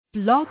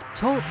Blog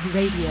Talk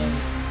Radio.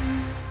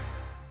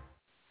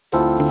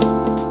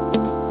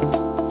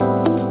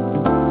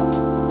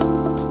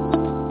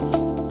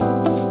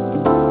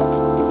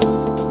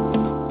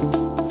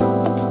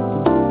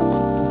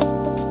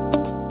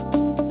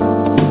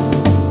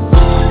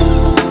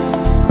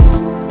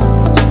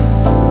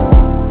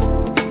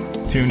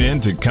 Tune in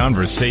to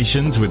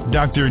Conversations with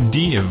Dr.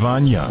 D.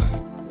 Yvonne Young.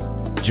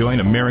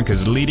 Join America's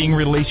leading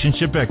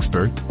relationship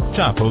expert,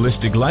 top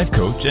holistic life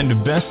coach,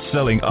 and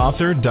best-selling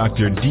author,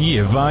 Dr. D.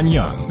 Yvonne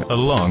Young,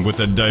 along with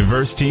a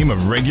diverse team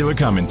of regular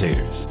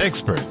commentators,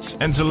 experts,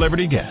 and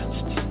celebrity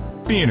guests.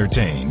 Be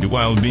entertained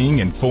while being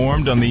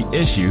informed on the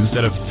issues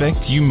that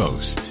affect you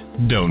most.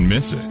 Don't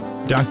miss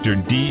it. Dr.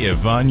 D.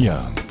 Yvonne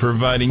Young,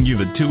 providing you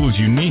the tools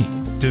you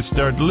need to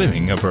start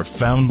living a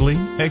profoundly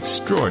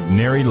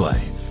extraordinary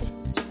life.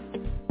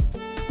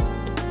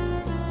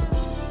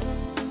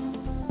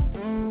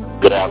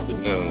 Good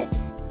afternoon.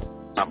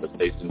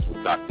 Conversations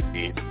with Dr.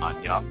 D.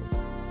 Yvonne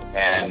Young.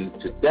 And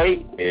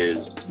today is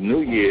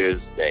New Year's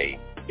Day,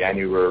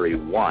 January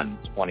 1,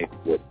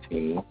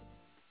 2014.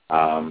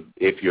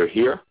 If you're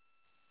here,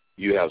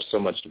 you have so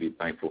much to be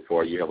thankful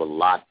for. You have a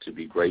lot to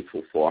be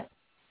grateful for.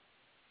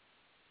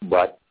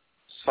 But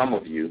some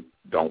of you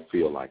don't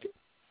feel like it.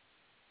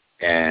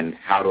 And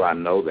how do I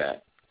know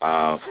that?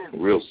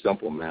 Real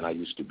simple, man. I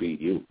used to be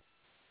you.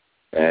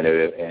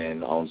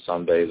 And on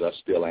some days I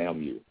still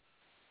am you.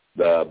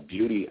 The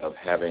beauty of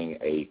having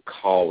a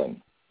calling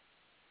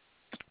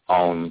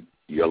on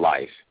your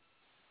life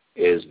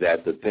is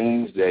that the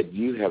things that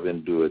you have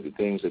endured, the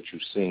things that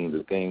you've seen,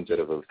 the things that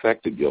have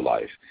affected your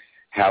life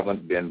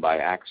haven't been by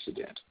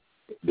accident.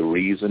 The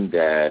reason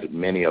that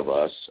many of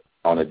us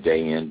on a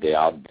day-in,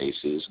 day-out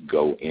basis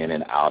go in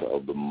and out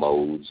of the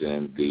modes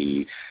and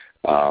the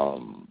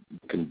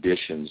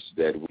conditions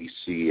that we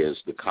see as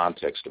the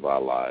context of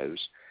our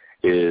lives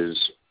is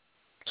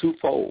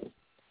twofold.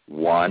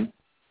 One,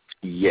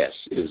 yes,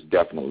 it is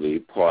definitely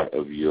part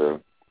of your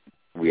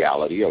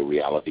reality, a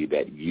reality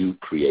that you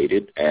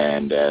created.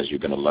 And as you're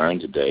going to learn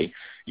today,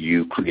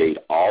 you create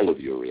all of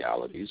your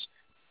realities.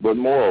 But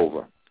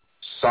moreover,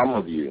 some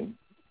of you,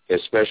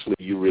 especially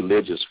you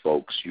religious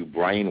folks, you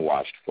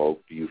brainwashed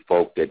folk, you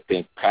folk that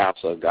think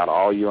Pastor got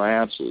all your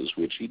answers,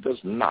 which he does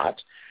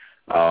not.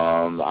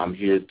 I'm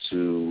here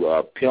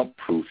to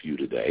pimp-proof you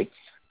today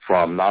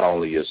from not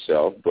only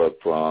yourself, but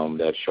from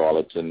that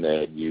charlatan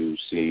that you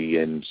see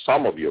in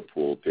some of your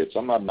pulpits.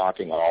 I'm not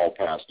knocking on all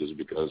pastors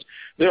because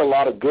there are a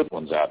lot of good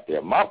ones out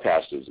there. My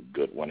pastor is a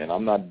good one, and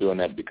I'm not doing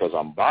that because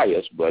I'm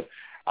biased, but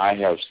I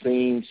have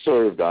seen,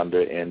 served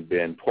under, and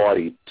been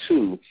party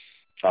to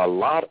a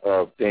lot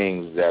of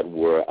things that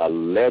were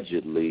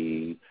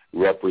allegedly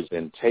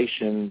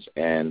representations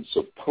and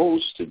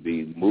supposed to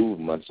be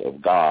movements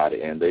of God,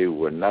 and they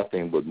were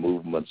nothing but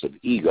movements of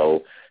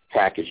ego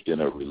packaged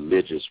in a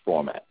religious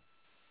format.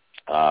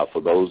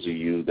 For those of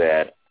you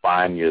that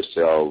find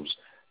yourselves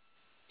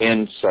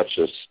in such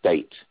a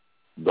state,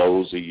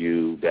 those of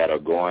you that are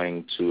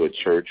going to a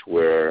church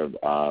where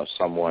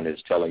someone is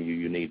telling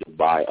you need to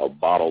buy a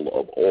bottle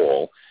of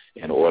oil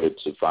in order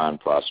to find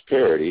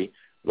prosperity,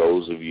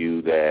 those of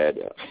you that,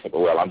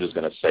 well, I'm just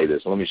going to say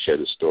this. Let me share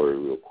this story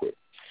real quick.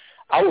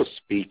 I was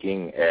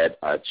speaking at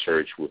a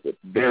church with a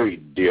very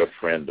dear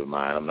friend of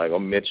mine. I'm not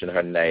going to mention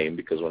her name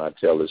because when I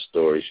tell this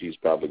story, she's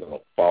probably going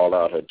to fall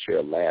out her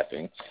chair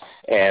laughing.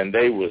 And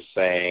they were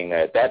saying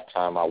at that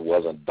time I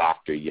wasn't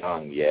Dr.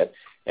 Young yet.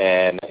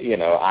 And, you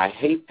know, I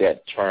hate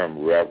that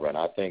term reverend.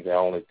 I think the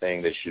only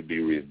thing that should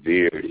be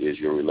revered is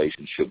your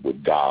relationship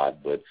with God.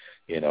 But,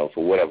 you know,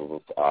 for whatever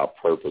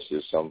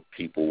purposes, some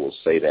people will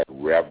say that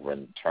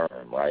reverend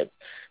term, right?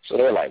 So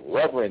they're like,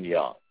 Reverend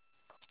Young.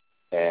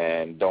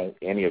 And don't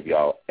any of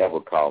y'all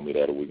ever call me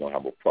that or we're going to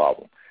have a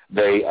problem.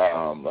 They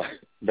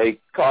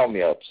called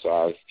me up, so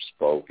I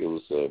spoke. It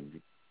was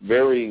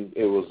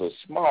a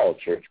small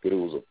church, but it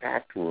was a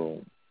packed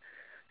room.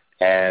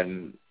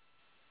 And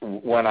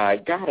when I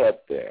got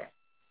up there,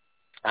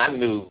 I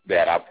knew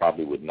that I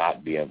probably would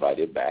not be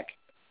invited back.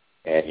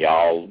 And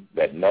y'all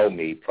that know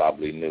me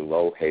probably knew,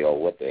 oh, hell,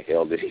 what the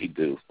hell did he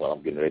do? Well,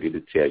 I'm getting ready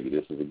to tell you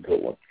this is a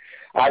good one.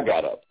 I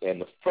got up, and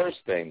the first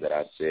thing that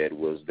I said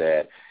was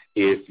that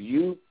if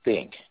you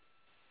think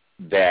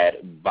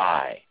that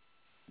by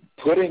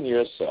putting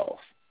yourself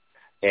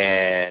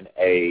in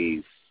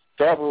a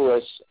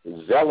fervorous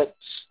zealot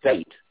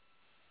state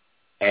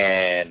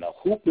and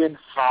hooping,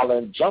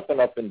 hollering,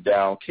 jumping up and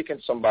down, kicking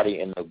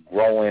somebody in the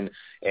groin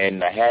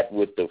and the hat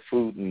with the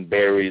fruit and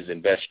berries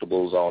and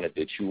vegetables on it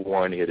that you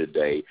wore in here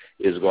today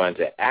is going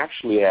to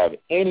actually have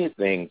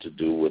anything to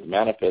do with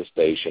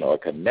manifestation or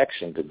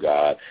connection to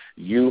God,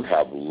 you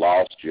have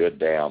lost your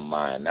damn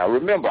mind. Now,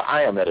 remember,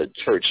 I am at a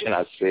church, and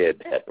I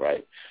said that,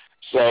 right?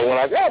 So when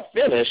I got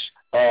finished,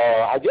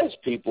 I guess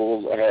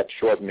people had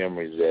short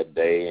memories that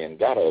day and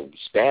got a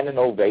standing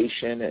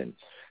ovation, and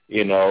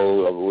you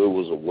know, it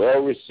was a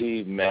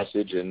well-received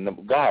message,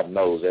 and God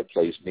knows that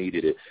place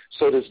needed it.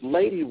 So this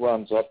lady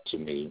runs up to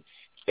me,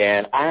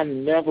 and I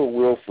never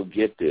will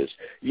forget this.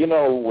 You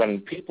know,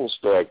 when people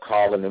start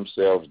calling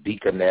themselves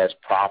deaconess,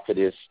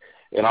 prophetess,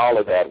 and all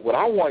of that. What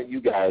I want you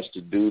guys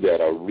to do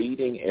that are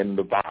reading in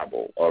the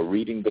Bible or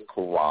reading the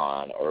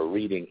Quran or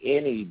reading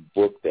any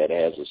book that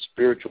has a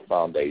spiritual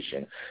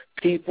foundation,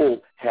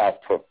 people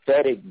have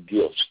prophetic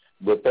gifts,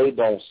 but they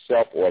don't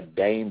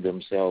self-ordain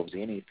themselves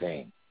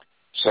anything.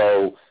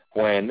 So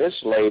when this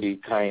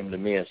lady came to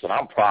me and said,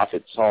 I'm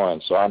Prophet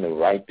so-and-so, I knew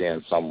right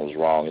then something was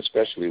wrong,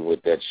 especially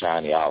with that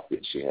shiny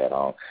outfit she had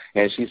on.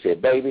 And she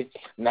said, baby,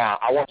 now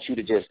I want you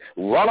to just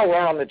run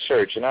around the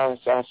church. And I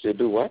said,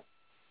 do what?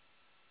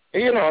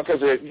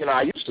 Because,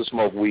 I used to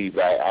smoke weed.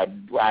 I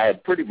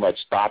had pretty much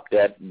stopped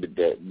that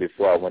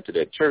before I went to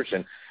that church.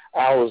 And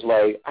I was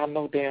like, I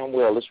know damn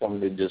well this woman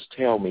didn't just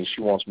tell me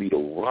she wants me to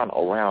run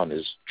around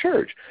this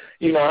church.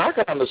 And I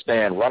can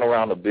understand run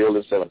around the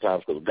building 7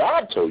 times because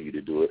God told you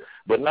to do it,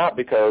 but not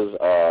because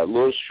a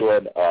little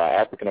short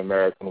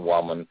African-American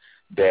woman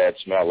that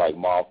smelled like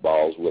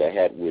mothballs with a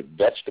hat with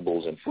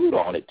vegetables and fruit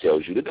on it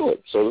tells you to do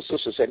it. So the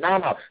sister said,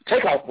 no,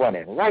 take off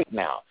running right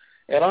now.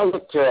 And I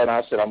looked at her and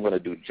I said, I'm going to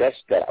do just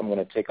that. I'm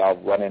going to take off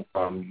running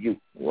from you,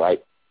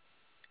 right?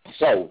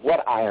 So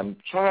what I am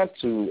trying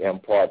to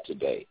impart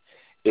today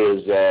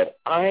is that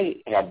I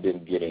have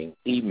been getting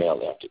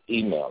email after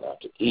email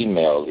after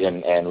email.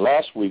 And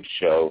last week's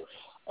show,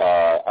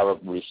 I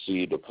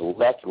received a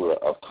plethora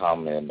of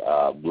comment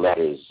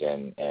letters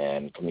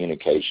and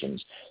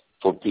communications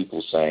for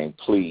people saying,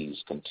 please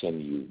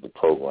continue the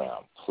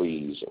program.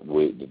 Please,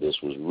 this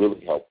was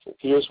really helpful.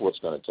 Here's what's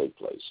going to take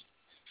place.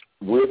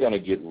 We're going to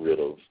get rid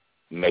of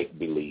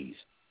make-believe.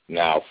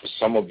 Now, for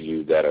some of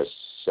you that are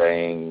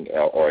saying,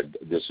 or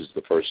this is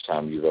the first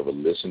time you've ever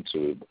listened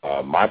to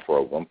my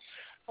program,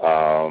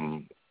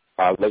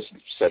 let's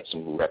set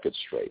some records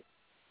straight.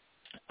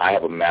 I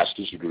have a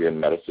master's degree in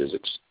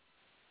metaphysics,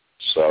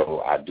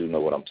 so I do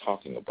know what I'm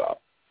talking about.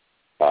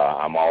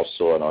 I'm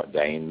also an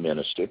ordained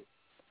minister,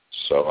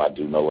 so I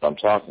do know what I'm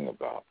talking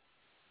about.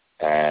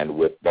 And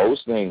with those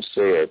things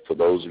said, for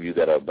those of you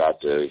that are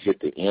about to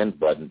hit the end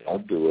button,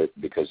 don't do it,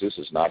 because this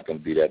is not going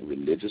to be that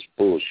religious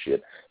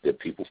bullshit that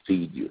people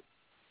feed you.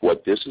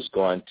 What this is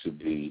going to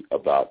be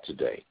about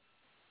today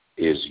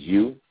is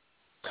you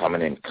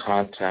coming in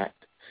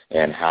contact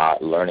and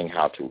learning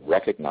how to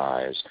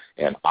recognize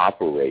and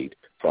operate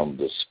from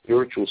the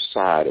spiritual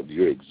side of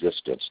your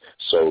existence,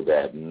 so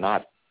that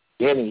not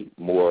any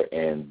more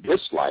in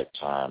this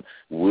lifetime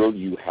will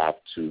you have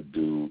to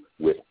do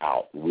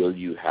without. Will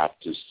you have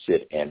to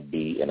sit and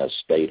be in a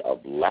state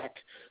of lack,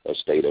 a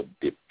state of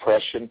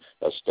depression,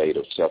 a state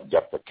of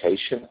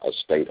self-deprecation, a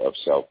state of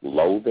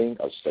self-loathing,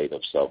 a state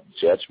of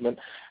self-judgment?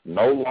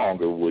 No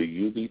longer will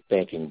you be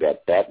thinking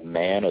that that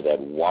man or that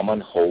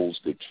woman holds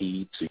the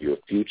key to your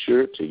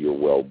future, to your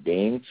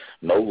well-being.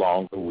 No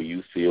longer will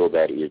you feel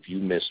that if you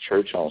miss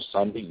church on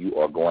Sunday, you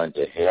are going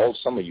to hell.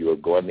 Some of you are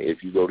going,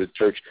 if you go to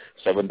church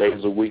 7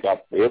 days a week,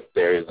 if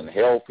there is in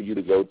hell for you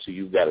to go to,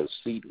 you've got a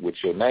seat with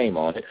your name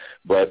on it.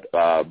 But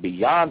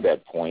beyond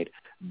that point,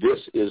 this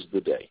is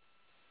the day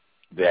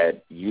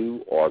that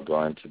you are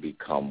going to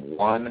become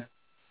one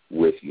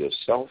with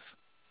yourself.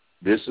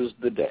 This is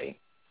the day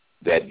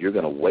that you're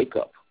going to wake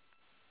up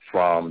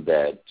from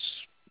that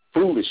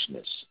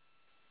foolishness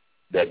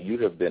that you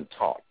have been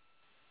taught,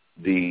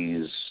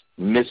 these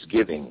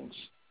misgivings,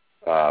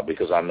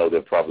 because I know there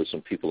are probably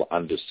some people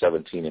under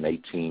 17 and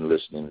 18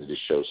 listening to this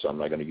show, so I'm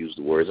not going to use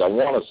the words I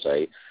want to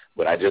say,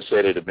 but I just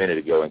said it a minute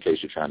ago in case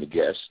you're trying to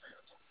guess.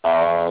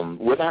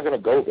 We're not going to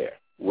go there.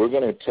 We're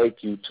going to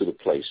take you to the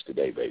place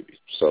today, baby.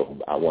 So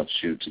I want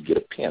you to get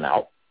a pen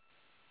out.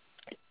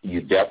 You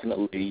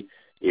definitely,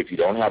 if you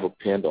don't have a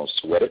pen, don't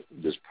sweat it.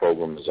 This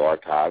program is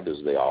archived,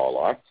 as they all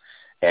are.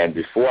 And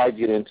before I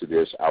get into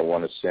this, I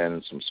want to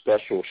send some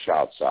special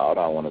shouts out.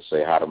 I want to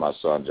say hi to my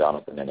son,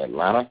 Jonathan, in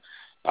Atlanta.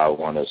 I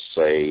want to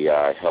say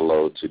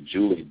hello to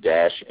Julie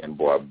Dash in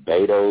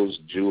Barbados.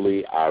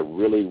 Julie, I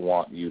really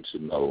want you to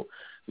know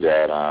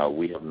that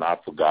we have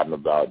not forgotten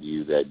about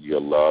you, that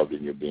you're loved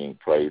and you're being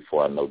prayed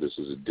for. I know this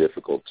is a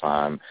difficult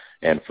time.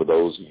 And for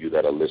those of you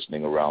that are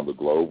listening around the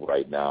globe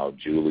right now,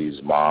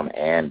 Julie's mom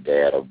and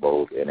dad are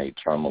both in a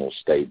terminal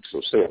state.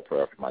 So say a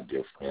prayer for my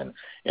dear friend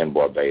in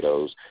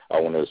Barbados. I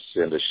want to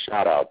send a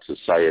shout-out to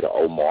Syed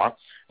Omar.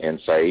 And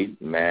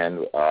Saeed,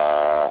 man,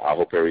 I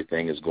hope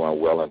everything is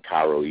going well in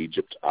Cairo,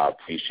 Egypt. I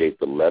appreciate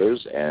the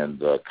letters and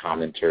the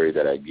commentary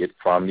that I get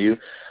from you.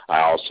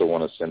 I also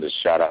want to send a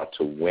shout-out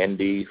to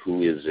Wendy,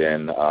 who is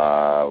in,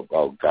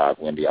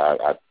 Wendy,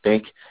 I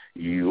think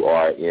you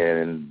are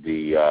in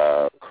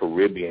the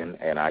Caribbean,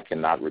 and I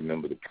cannot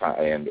remember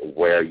and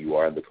where you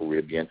are in the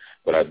Caribbean,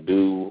 but I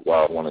do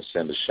want to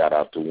send a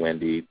shout-out to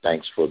Wendy.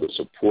 Thanks for the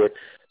support.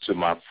 To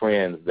my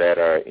friends that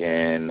are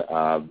in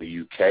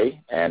the UK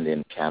and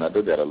in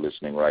Canada that are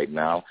listening right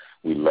now,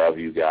 we love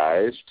you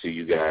guys. To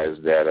you guys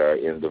that are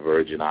in the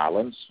Virgin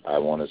Islands, I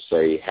want to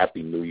say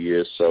Happy New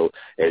Year. So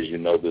as you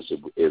know, this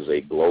is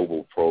a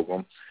global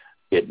program.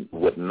 It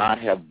would not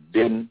have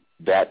been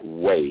that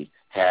way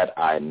had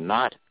I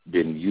not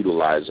been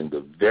utilizing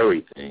the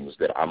very things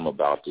that I'm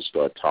about to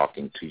start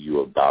talking to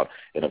you about.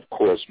 And, of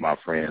course, my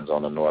friends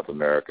on the North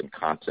American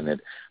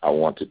continent, I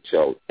want to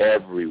tell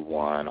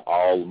everyone,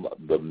 all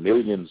the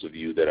millions of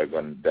you that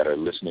are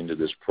listening to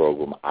this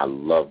program, I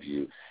love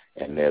you,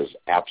 and there's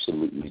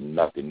absolutely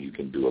nothing you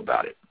can do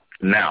about it.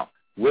 Now,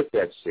 with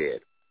that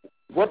said,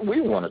 what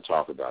we want to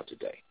talk about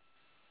today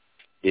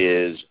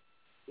is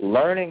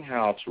learning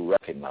how to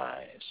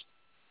recognize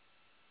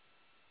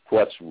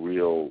what's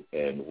real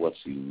and what's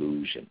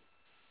illusion.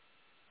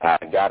 I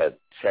got a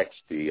text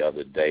the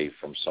other day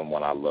from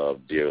someone I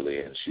love dearly,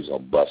 and she's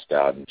going to bust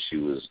out, and she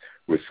was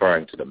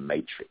referring to the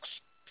Matrix.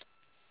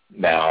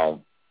 Now,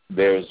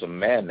 there's a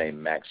man named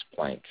Max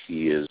Planck.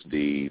 He is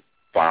the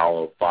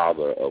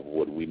father of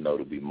what we know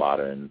to be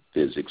modern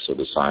physics, or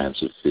the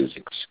science of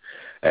physics.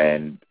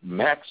 And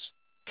Max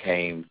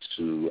came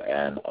to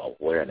an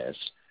awareness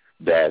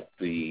that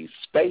the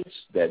space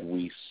that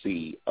we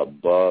see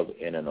above,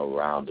 in, and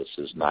around us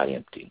is not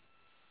empty,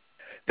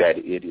 that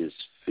it is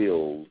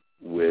filled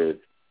with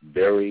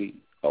very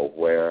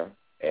aware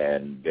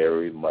and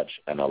very much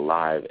an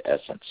alive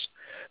essence.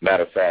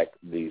 Matter of fact,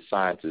 the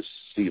scientist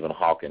Stephen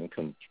Hawking,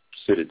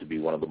 considered to be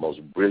one of the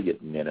most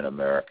brilliant men in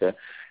America,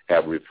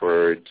 have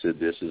referred to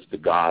this as the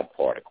God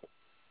particle.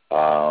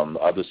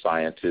 Other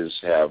scientists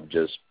have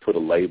just put a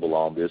label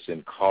on this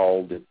and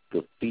called it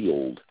the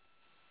field.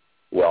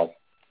 Well,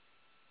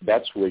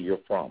 that's where you're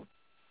from.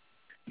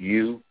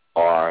 You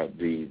are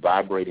the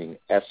vibrating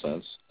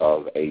essence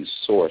of a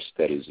source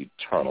that is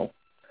eternal.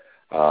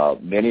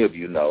 Many of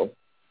you know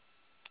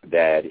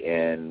that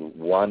in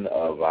one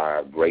of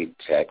our great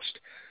texts,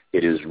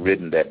 it is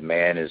written that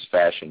man is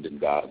fashioned in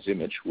God's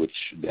image, which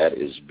that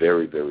is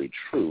very, very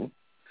true.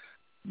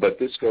 But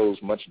this goes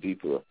much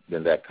deeper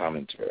than that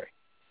commentary.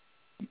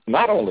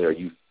 Not only are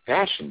you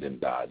fashioned in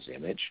God's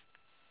image,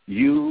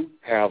 you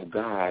have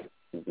God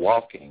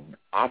walking,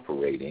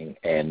 operating,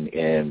 and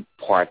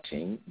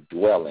imparting,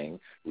 dwelling,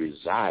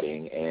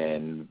 residing,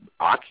 and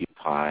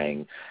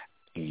occupying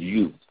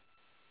you.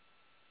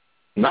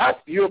 Not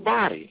your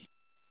body,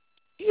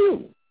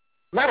 you.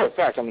 Matter of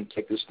fact, I'm going to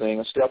take this thing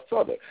a step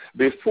further.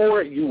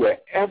 Before you were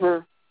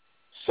ever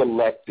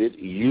selected,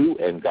 you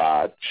and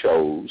God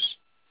chose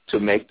to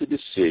make the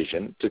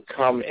decision to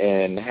come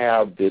and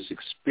have this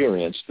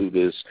experience through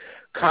this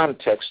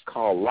context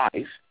called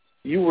life.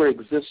 You were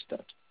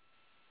existent.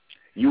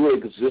 You were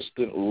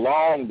existent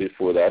long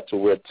before that, to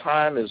where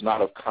time is not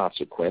of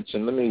consequence.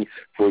 And let me,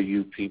 for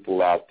you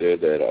people out there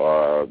that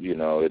are,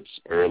 it's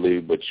early,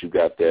 but you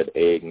got that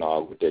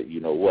eggnog with that,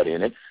 what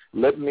in it,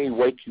 let me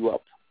wake you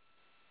up.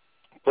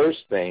 First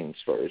things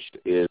first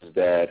is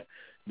that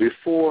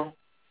before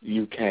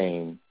you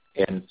came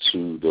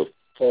into the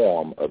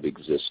form of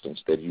existence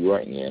that you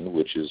are in,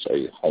 which is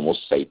a Homo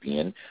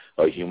sapien,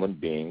 a human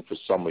being. For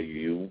some of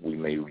you, we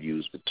may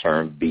use the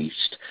term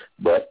beast,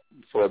 but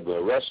for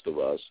the rest of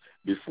us,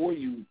 before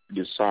you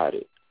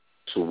decided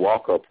to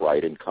walk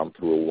upright and come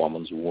through a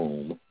woman's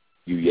womb,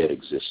 you yet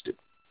existed.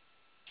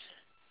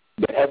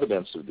 The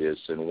evidence of this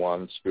in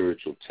one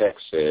spiritual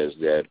text says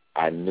that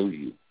I knew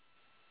you.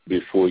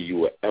 Before you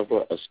were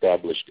ever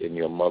established in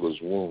your mother's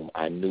womb,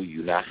 I knew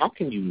you. Now, how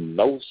can you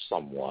know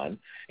someone?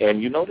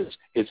 And you notice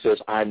it says,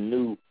 I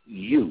knew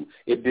you.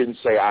 It didn't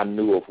say I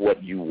knew of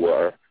what you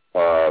were,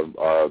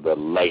 the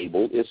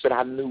label. It said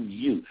I knew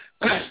you,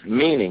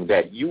 meaning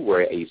that you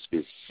were a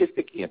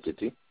specific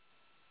entity,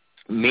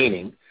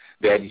 meaning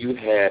that you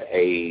had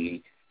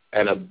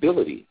an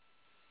ability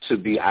to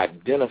be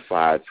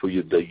identified for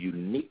the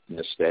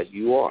uniqueness that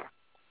you are.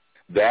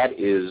 That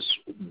is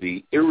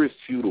the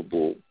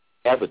irrefutable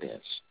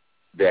evidence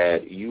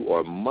that you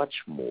are much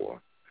more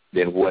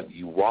than what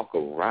you walk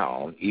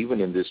around,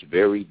 even in this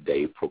very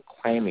day,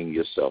 proclaiming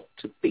yourself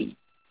to be.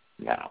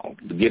 Now,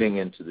 getting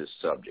into this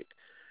subject,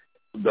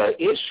 the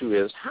issue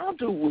is, how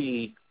do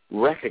we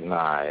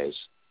recognize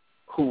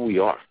who we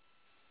are?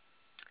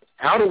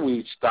 How do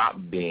we stop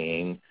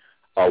being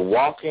a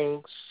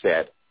walking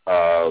set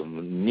of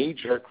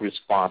knee-jerk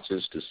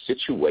responses to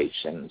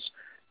situations?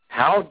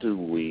 How do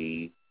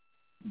we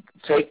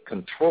take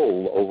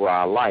control over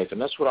our life?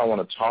 And that's what I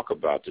want to talk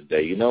about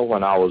today.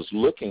 When I was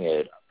looking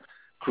at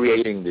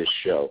creating this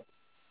show,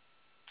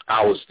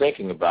 I was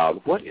thinking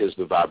about what is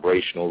the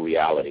vibrational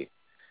reality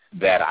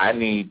that I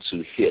need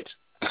to hit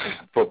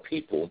for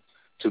people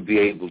to be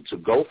able to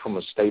go from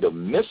a state of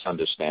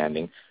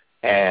misunderstanding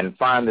and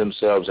find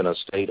themselves in a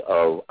state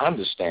of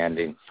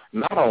understanding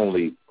not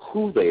only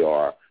who they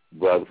are,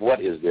 but what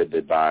is their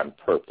divine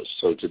purpose.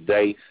 So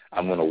today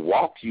I'm going to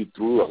walk you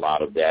through a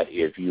lot of that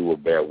if you will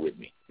bear with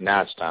me.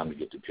 Now it's time to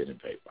get the pen and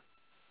paper.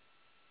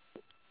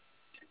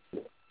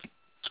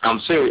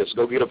 I'm serious.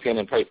 Go get a pen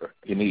and paper.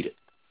 You need it.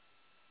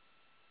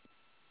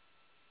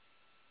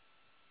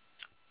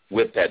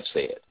 With that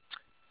said,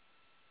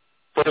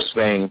 first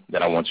thing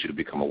that I want you to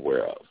become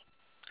aware of,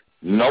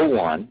 no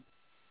one,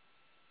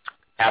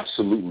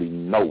 absolutely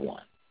no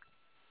one,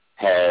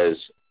 has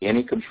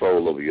any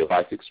control over your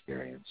life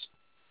experience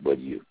but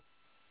you.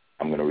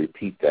 I'm going to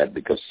repeat that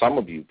because some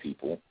of you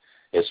people,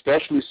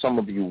 especially some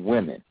of you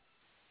women,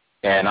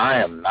 And I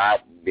am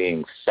not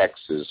being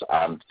sexist.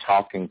 I'm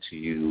talking to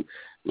you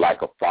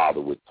like a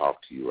father would talk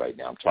to you right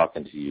now. I'm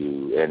talking to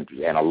you, and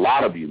a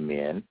lot of you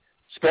men,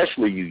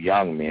 especially you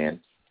young men,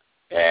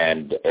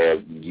 and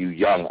you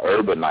young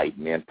urbanite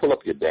men, pull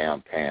up your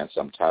damn pants.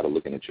 I'm tired of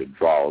looking at your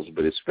drawers,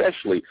 but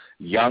especially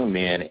young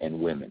men and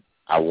women,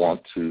 I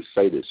want to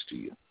say this to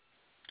you.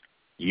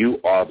 You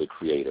are the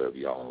creator of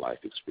your own life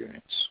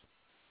experience.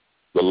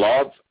 The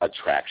law of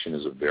attraction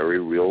is a very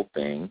real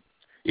thing.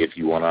 If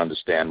you want to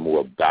understand more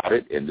about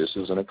it, and this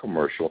isn't a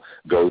commercial,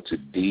 go to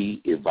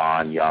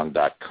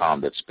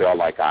DEvanYoung.com. That's spelled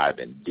like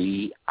Ivan,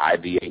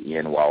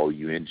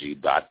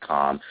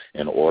 DIVANYOUNG.com,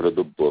 and order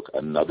the book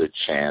Another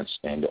Chance,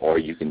 or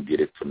you can get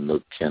it from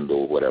Nook,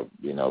 Kindle, whatever,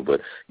 but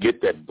get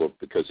that book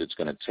because it's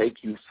going to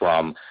take you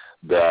from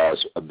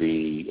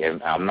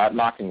and I'm not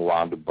knocking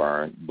Rhonda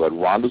Byrne, but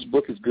Rhonda's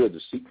book is good.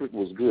 The Secret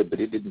was good,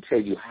 but it didn't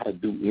tell you how to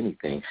do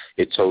anything.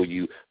 It told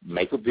you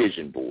make a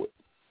vision board.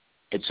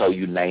 It told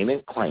you name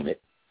and claim it.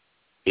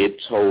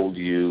 It told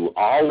you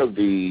all of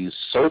these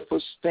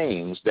surface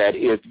things that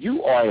if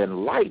you are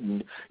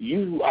enlightened,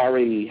 you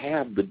already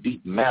have the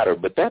deep matter.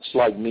 But that's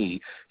like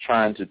me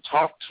trying to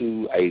talk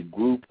to a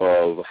group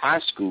of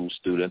high school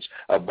students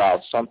about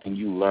something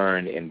you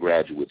learned in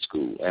graduate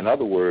school. In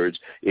other words,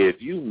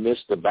 if you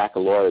missed the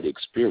baccalaureate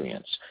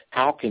experience,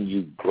 how can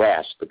you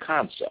grasp the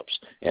concepts?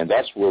 And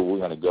that's where we're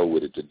going to go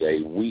with it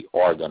today. We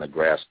are going to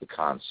grasp the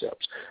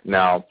concepts.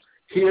 Now,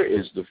 here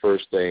is the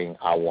first thing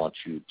I want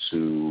you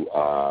to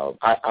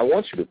I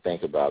want you to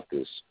think about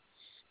this.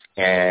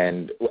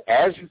 And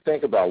as you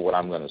think about what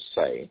I'm going to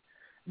say,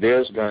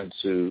 there's going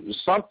to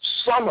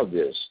some of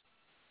this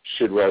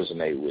should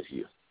resonate with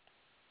you.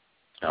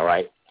 All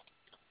right?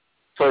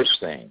 First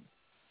thing,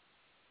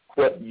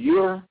 what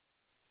you're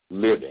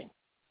living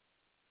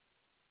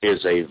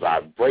is a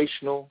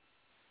vibrational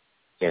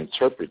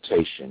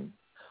interpretation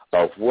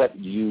of what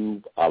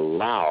you've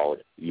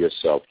allowed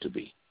yourself to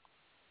be.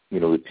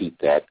 Repeat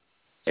that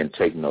and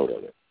take note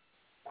of it.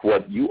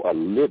 What you are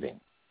living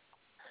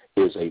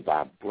is a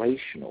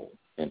vibrational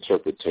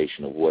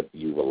interpretation of what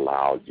you've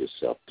allowed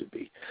yourself to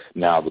be.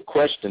 Now, the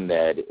question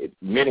that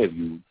many of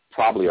you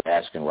probably are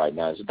asking right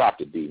now is,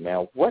 Dr. D,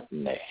 man, what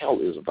in the hell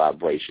is a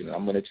vibration? And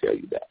I'm going to tell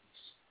you that.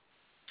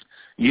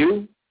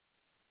 You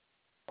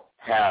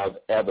have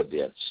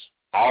evidence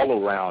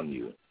all around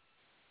you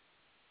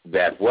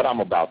that what I'm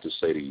about to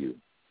say to you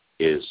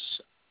is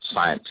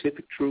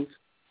scientific truth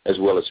as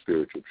well as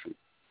spiritual truth.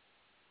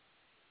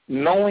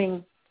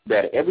 Knowing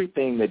that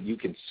everything that you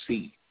can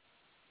see,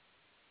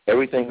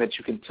 everything that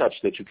you can touch,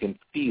 that you can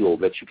feel,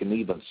 that you can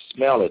even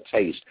smell or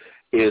taste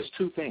is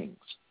two things.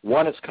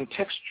 One is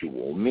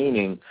contextual,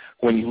 meaning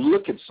when you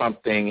look at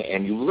something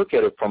and you look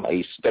at it from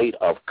a state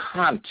of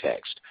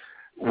context,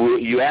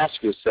 you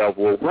ask yourself,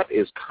 well, what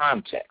is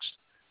context?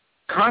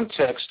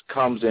 Context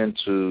comes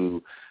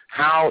into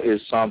how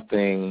is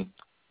something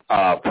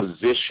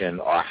positioned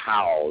or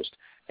housed,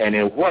 and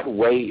in what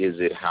way is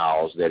it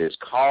housed that is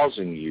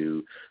causing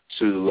you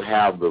to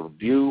have the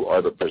view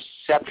or the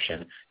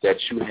perception that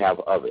you have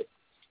of it.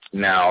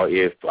 Now,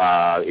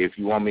 if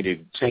you want me to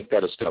take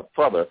that a step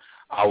further,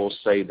 I will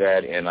say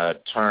that in a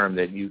term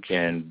that you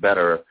can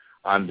better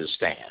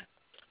understand.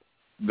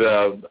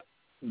 The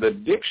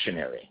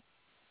dictionary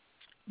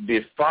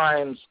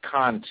defines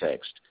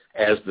context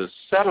as the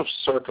set of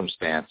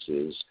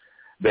circumstances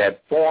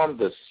that form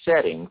the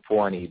setting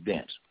for an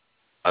event,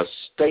 a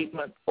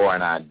statement or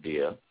an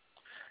idea,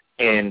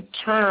 in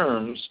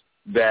terms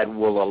that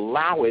will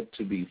allow it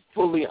to be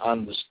fully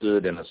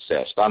understood and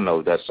assessed. I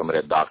know that's some of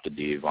that Dr.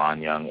 D. Von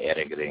Young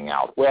editing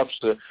out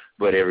Webster,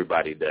 but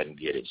everybody doesn't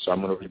get it. So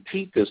I'm going to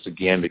repeat this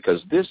again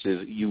because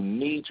you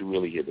need to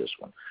really hear this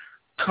one.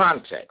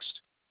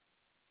 Context.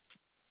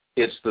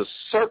 It's the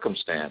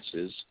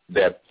circumstances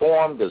that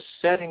form the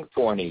setting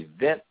for an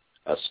event,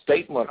 a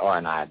statement, or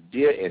an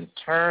idea in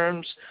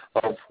terms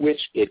of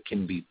which it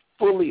can be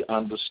fully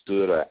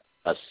understood or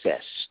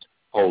assessed.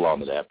 Hold on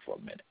to that for a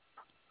minute.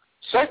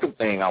 Second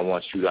thing I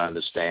want you to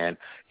understand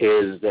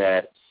is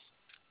that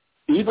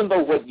even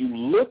though what you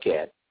look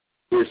at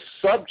is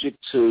subject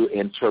to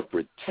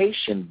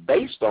interpretation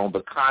based on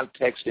the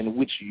context in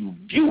which you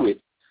view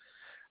it,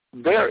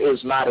 there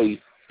is not a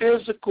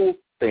physical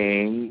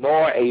thing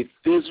nor a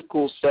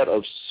physical set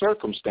of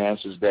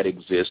circumstances that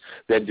exist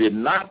that did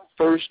not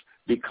first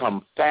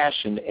become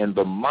fashioned in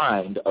the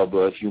mind of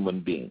a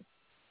human being.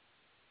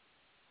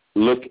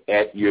 Look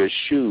at your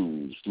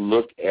shoes.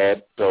 Look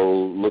at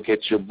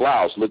your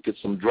blouse. Look at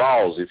some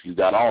drawers if you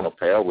got on a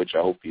pair, which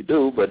I hope you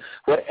do. But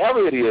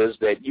whatever it is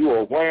that you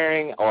are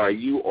wearing or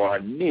you are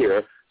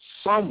near,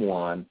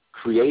 someone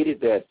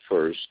created that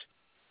first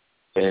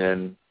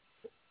in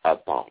a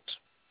thought.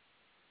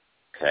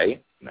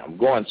 Okay? Now I'm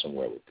going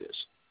somewhere with this.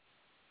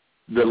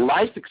 The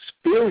life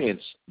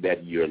experience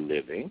that you're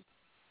living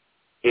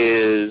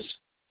is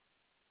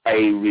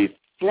a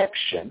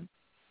reflection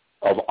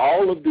of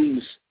all of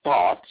these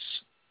thoughts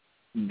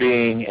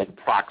being in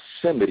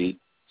proximity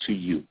to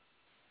you.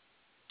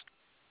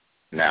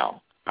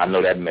 Now, I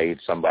know that made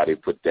somebody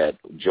put that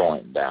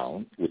joint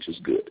down, which is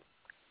good.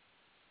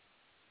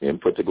 And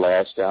put the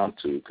glass down,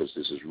 too, because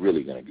this is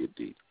really going to get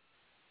deep.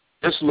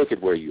 Just look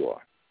at where you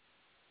are.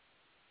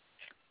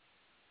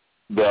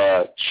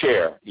 The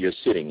chair you're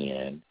sitting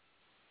in,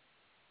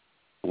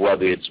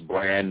 whether it's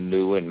brand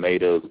new and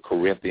made of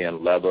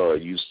Corinthian leather or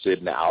you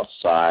sitting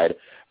outside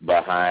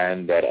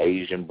behind that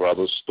Asian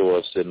brother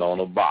store sitting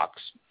on a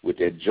box with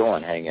that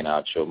joint hanging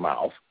out your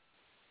mouth,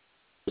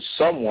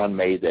 someone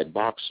made that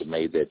box or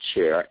made that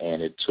chair,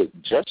 and it took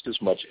just as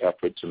much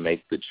effort to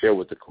make the chair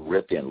with the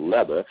Corinthian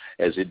leather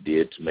as it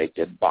did to make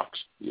that box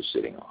you're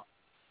sitting on,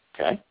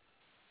 okay?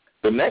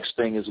 The next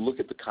thing is look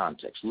at the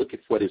context. Look at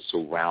what is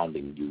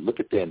surrounding you.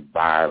 Look at the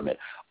environment.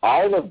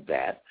 All of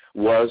that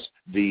was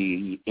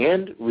the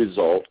end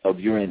result of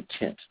your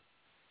intent.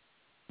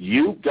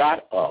 You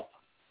got up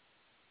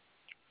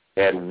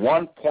at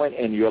one point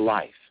in your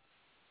life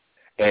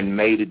and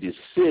made a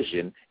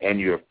decision in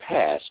your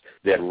past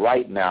that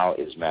right now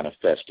is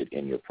manifested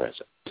in your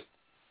present.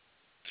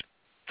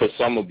 For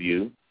some of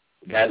you,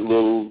 that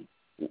little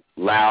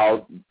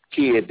loud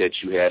kid that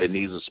you had that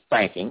needs a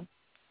spanking,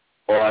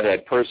 or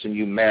that person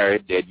you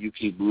married that you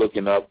keep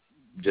looking up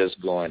just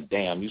going,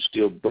 damn, you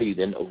still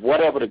breathing,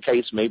 whatever the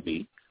case may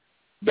be,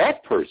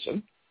 that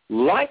person,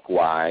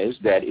 likewise,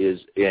 that is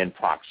in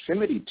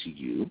proximity to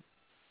you,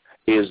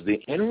 is the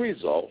end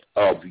result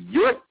of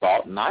your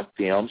thought, not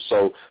them.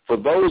 So for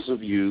those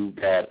of you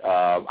that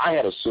I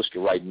had a sister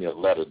write me a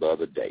letter the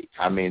other day.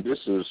 I mean, this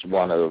is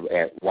one of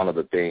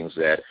the things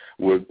that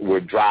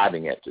we're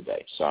driving at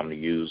today. So I'm going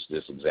to use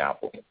this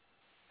example.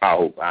 I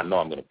know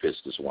I'm going to piss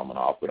this woman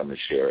off, but I'm going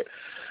to share it.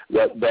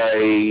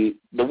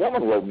 The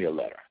woman wrote me a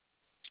letter.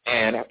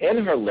 And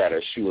in her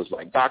letter, she was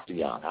like, Dr.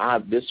 Young,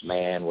 this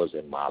man was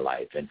in my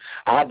life, and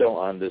I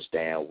don't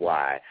understand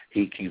why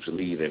he keeps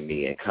leaving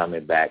me and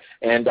coming back.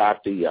 And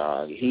Dr.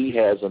 Young, he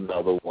has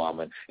another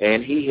woman,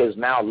 and he has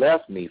now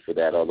left me for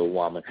that other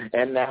woman,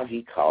 and now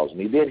he calls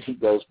me. Then he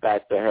goes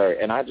back to her,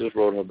 and I just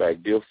wrote her back,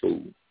 dear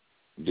fool,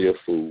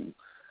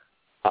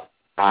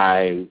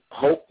 I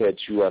hope that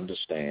you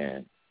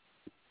understand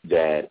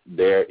that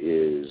there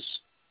is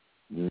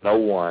no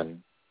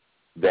one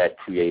that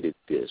created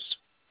this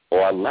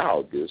or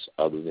allowed this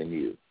other than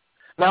you.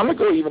 Now, I'm going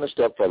to go even a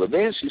step further.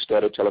 Then she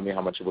started telling me how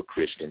much of a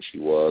Christian she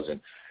was and,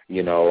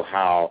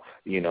 how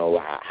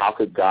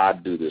could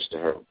God do this to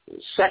her.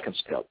 Second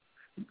step,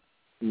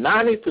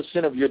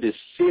 90% of your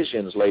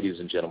decisions, ladies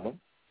and gentlemen,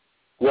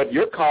 what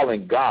you're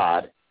calling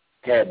God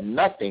had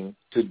nothing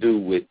to do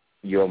with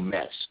your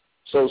mess.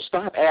 So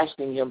stop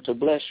asking him to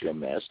bless your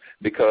mess,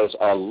 because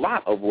a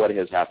lot of what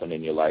has happened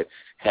in your life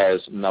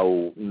has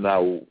no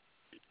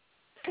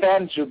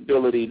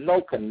tangibility, no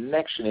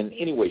connection in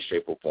any way,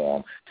 shape, or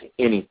form to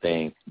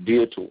anything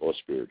dear to or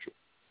spiritual.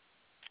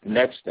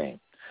 Next thing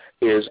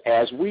is,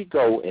 as we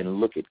go and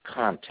look at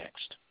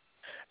context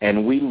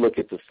and we look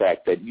at the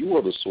fact that you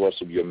are the source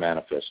of your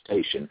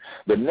manifestation,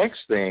 the next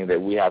thing that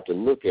we have to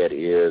look at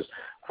is,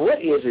 what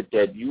is it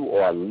that you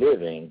are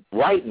living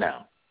right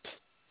now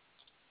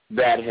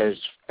that has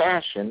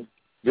fashioned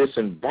this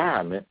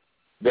environment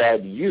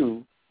that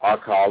you are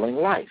calling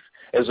life?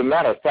 As a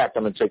matter of fact,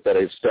 I'm going to take that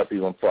a step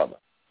even further.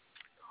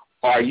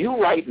 Are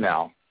you right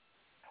now,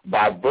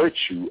 by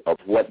virtue of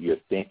what you're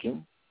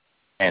thinking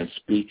and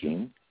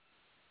speaking,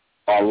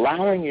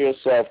 allowing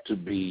yourself to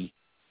be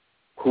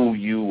who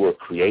you were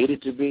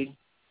created to be,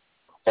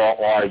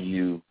 or are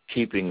you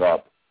keeping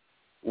up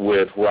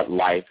with what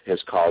life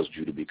has caused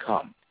you to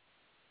become?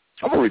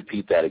 I'm going to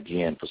repeat that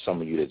again for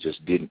some of you that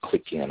just didn't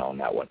click in on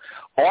that one.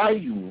 Are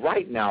you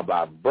right now,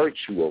 by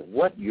virtue of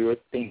what you're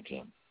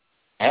thinking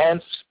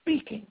and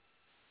speaking,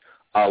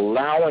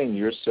 allowing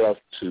yourself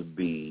to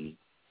be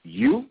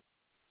you,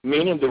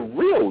 meaning the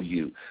real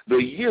you, the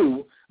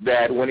you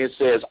that when it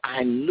says,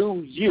 I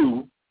knew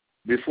you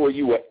before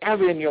you were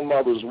ever in your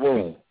mother's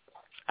womb,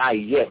 I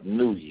yet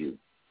knew you?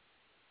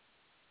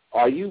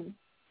 Are you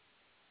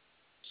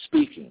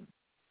speaking,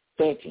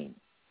 thinking,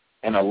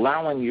 and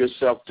allowing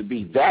yourself to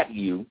be that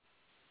you,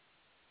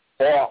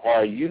 or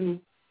are you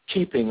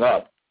keeping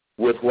up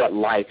with what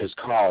life has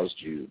caused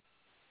you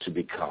to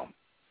become?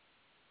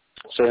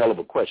 It's a hell of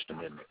a question,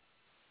 isn't it?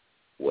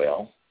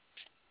 Well,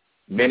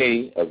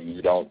 many of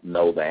you don't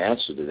know the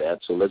answer to that,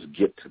 so let's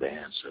get to the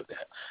answer of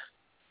that.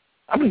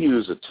 I'm going to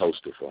use a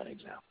toaster for an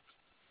example.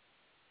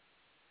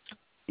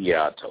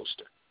 Yeah, a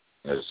toaster.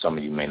 Some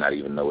of you may not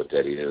even know what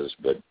that is,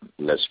 but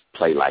let's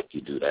play like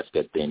you do. That's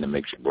that thing that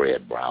makes your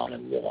bread brown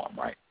and warm,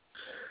 right?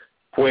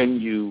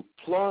 When you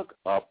plug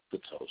up the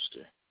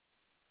toaster,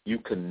 you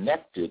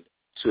connect it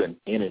to an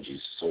energy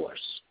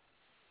source.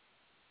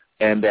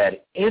 And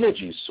that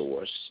energy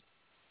source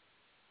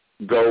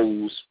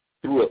goes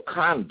through a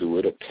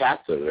conduit, a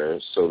catheter,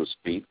 so to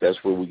speak. That's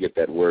where we get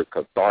that word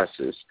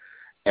catharsis.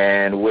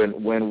 And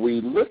when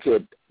we look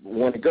at,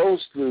 when it goes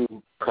through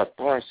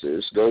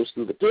catharsis,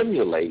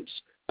 stimulates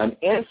an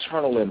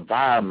internal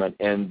environment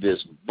in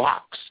this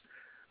box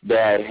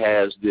that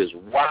has this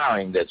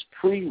wiring that's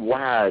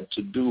pre-wired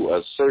to do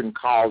a certain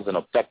cause and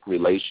effect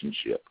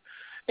relationship.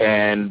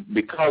 And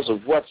because of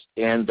what's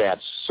in that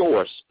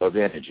source of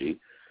energy,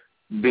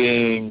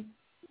 being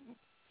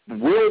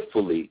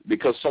willfully,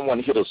 because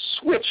someone hit a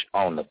switch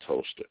on the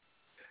toaster,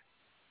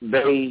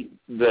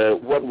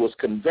 what was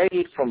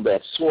conveyed from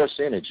that source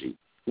energy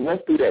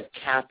went through that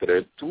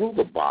catheter, through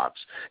the box,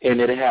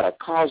 and it had a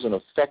cause and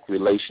effect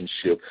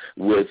relationship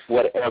with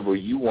whatever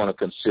you want to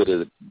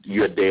consider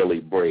your daily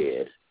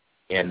bread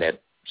in that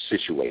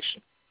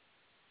situation.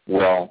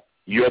 Well,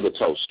 you're the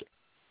toaster,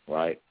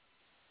 right?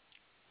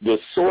 The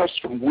source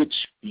from which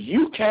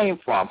you came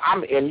from,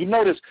 and you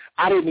notice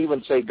I didn't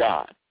even say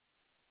God.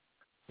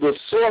 The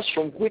source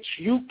from which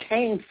you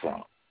came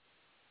from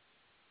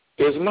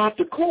is not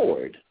the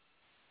cord.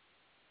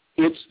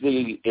 It's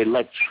the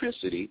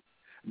electricity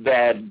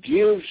that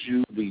gives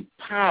you the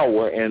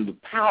power, and the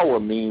power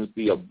means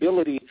the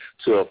ability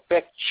to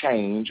affect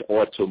change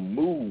or to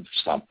move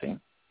something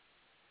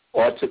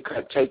or to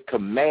take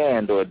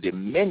command or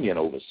dominion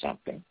over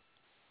something.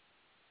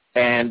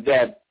 And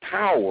that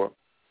power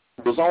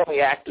was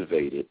only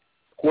activated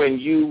when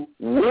you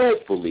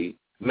willfully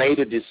made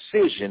a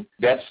decision.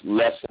 That's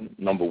lesson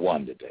number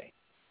 1 today.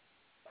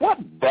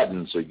 What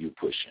buttons are you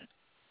pushing?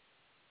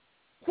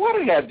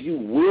 What have you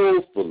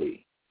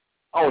willfully,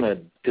 on a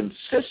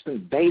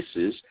consistent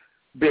basis,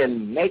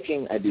 been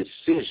making a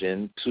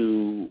decision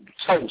to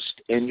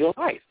toast in your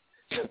life?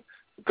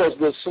 Because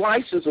the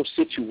slices of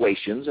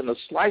situations and the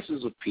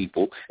slices of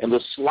people and the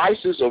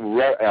slices of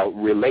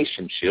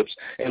relationships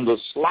and the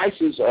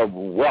slices of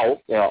wealth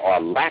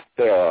or lack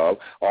thereof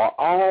are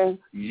all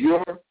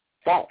your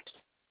fault.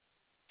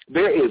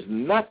 There is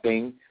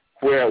nothing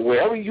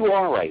wherever you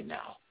are right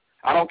now.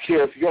 I don't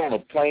care if you're on a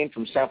plane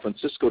from San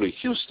Francisco to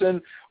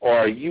Houston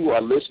or you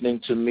are listening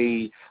to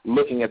me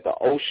looking at the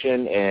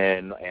ocean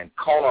in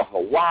Kona,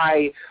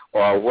 Hawaii,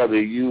 or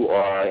whether you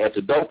are at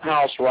the dope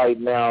house right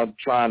now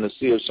trying to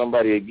see if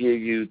somebody will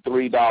give you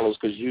 $3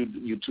 because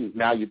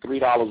now you're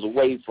 $3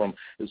 away from,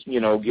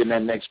 getting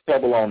that next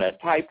pebble on that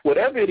pipe.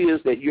 Whatever it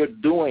is that you're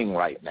doing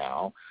right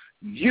now,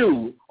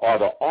 you are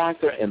the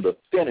author and the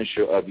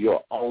finisher of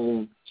your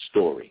own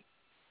story.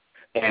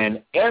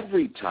 And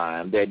every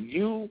time that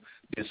you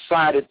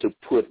decided to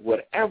put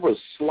whatever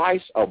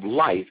slice of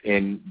life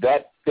in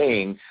that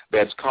thing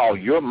that's called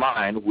your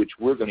mind, which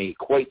we're going to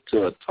equate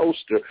to a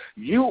toaster,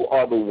 you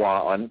are the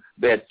one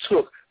that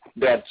took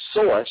that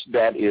source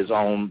that is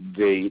on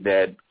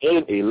that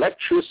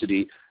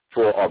electricity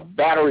for a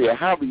battery or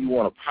however you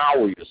want to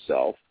power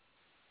yourself.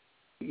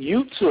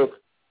 You took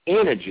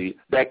energy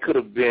that could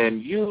have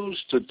been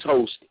used to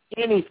toast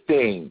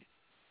anything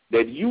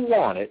that you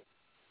wanted,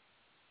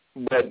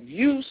 but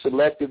you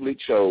selectively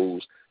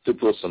chose to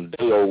put some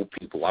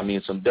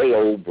some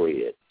day-old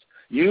bread.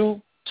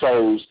 You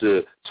chose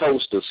to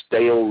toast a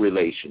stale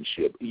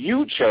relationship.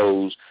 You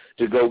chose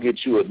to go get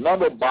you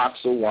another box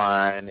of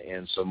wine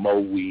and some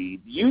more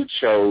weed. You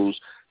chose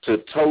to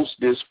toast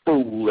this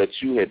fool that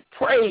you had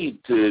prayed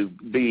to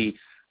be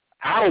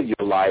out of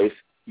your life.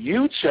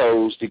 You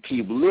chose to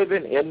keep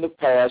living in the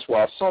past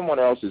while someone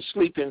else is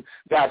sleeping,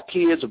 got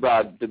kids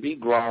about to be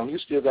grown. You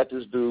still got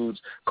this dude's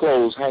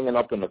clothes hanging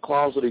up in the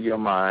closet of your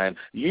mind.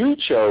 You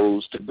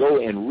chose to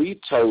go and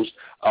retoast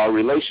a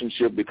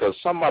relationship because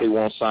somebody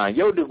won't sign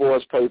your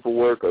divorce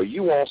paperwork or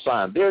you won't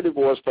sign their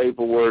divorce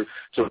paperwork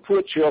to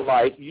put your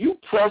life. You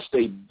pressed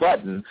a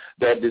button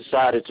that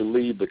decided to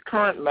leave the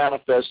current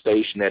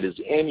manifestation that is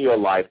in your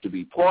life to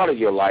be part of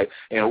your life,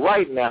 and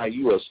right now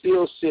you are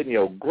still sitting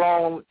your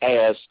grown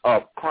ass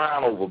up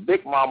crying over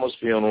Big Mama's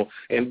funeral,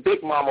 and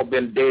Big Mama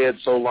been dead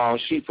so long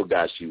she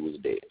forgot she was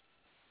dead.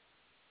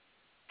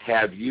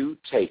 Have you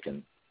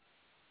taken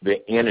the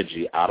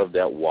energy out of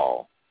that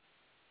wall,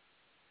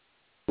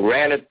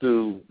 ran it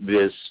through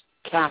this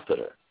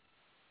catheter?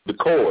 The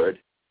cord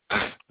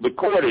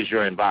is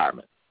your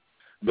environment.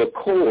 The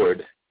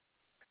cord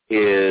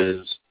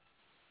is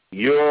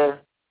your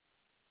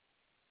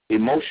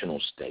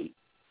emotional state.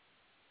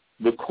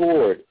 The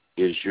cord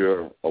is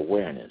your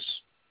awareness.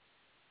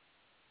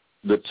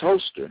 The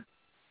toaster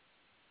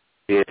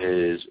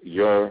is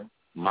your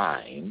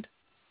mind,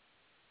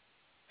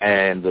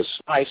 and the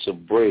slice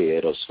of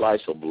bread or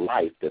slice of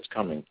life that's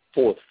coming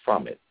forth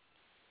from it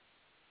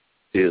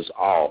is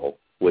all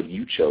what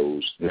you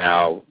chose.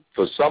 Now,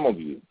 for some of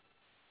you,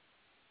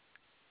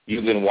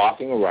 you've been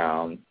walking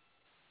around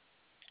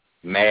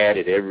mad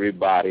at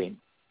everybody,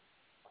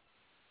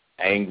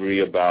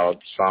 angry about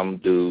some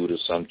dude or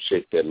some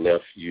chick that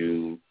left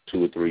you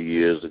 2 or 3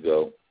 years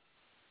ago.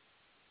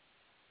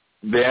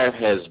 There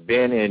has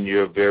been in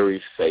your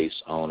very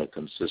face on a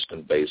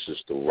consistent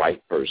basis the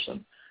right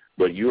person,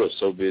 but you are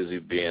so busy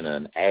being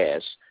an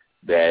ass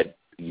that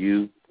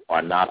you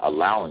are not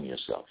allowing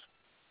yourself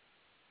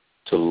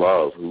to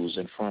love who's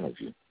in front of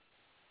you.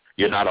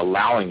 You're not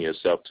allowing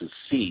yourself to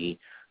see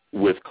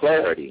with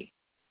clarity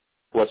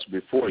what's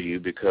before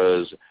you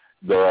because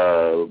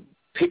the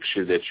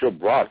picture that you're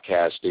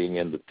broadcasting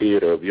in the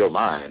theater of your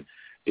mind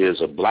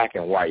is a black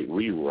and white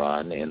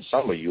rerun, and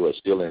some of you are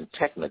still in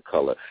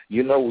Technicolor.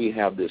 You know we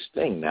have this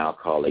thing now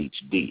called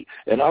HD.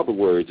 In other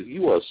words,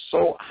 you are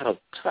so out of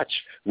touch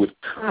with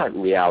current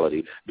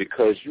reality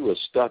because you are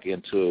stuck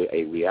into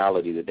a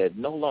reality that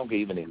no longer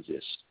even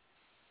exists.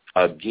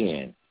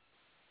 Again,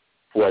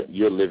 what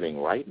you're living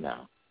right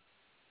now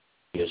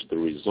is the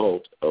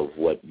result of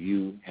what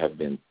you have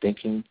been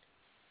thinking,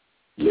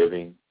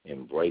 living,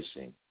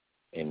 embracing,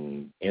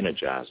 and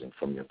energizing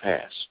from your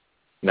past.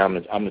 Now,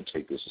 I'm going to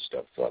take this a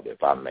step further,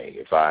 if I may.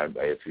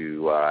 If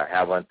you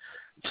haven't,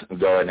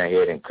 go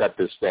ahead and cut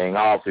this thing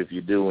off. If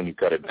you do, when you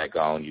cut it back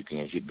on, you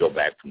can go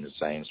back from the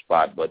same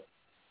spot. But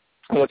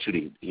I want you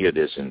to hear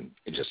this and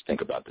just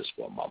think about this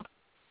for a moment.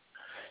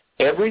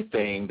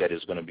 Everything that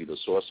is going to be the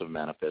source of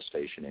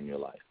manifestation in your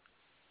life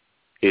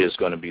is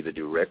going to be the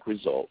direct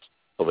result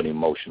of an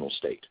emotional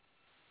state.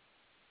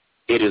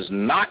 It is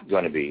not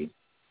going to be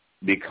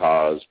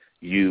because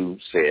you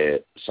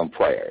said some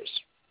prayers,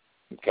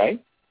 okay?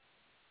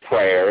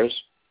 Prayers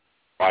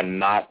are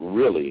not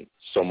really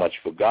so much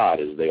for God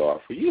as they are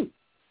for you.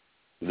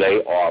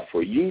 They are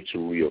for you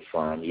to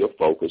reaffirm your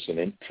focus and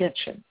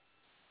intention.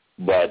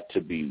 But to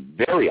be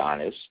very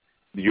honest,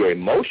 your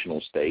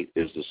emotional state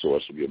is the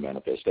source of your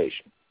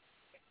manifestation.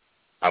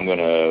 I'm going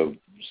to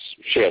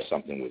share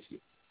something with you.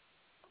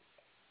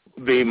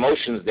 The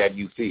emotions that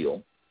you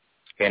feel,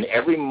 and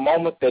every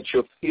moment that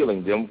you're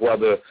feeling them,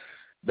 whether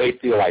they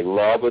feel like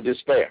love or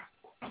despair,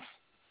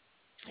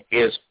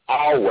 is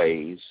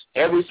always,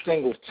 every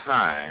single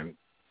time,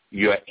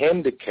 your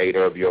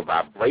indicator of your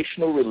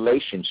vibrational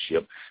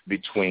relationship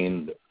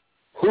between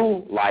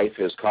who life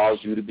has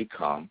caused you to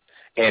become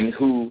and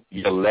who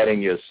you're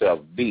letting yourself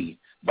be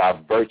by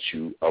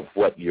virtue of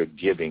what you're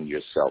giving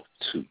yourself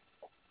to.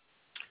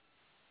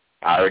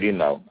 I already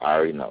know.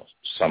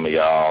 Some of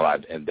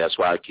y'all, and that's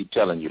why I keep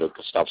telling you to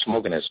stop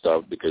smoking that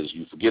stuff, because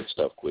you forget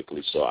stuff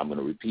quickly, so I'm going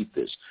to repeat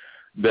this.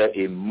 The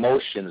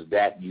emotions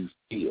that you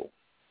feel,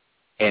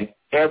 and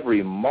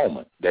every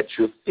moment that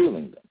you're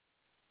feeling them,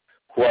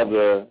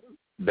 whether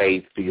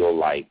they feel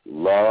like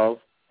love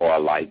or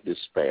like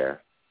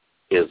despair,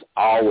 is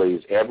always,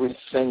 every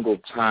single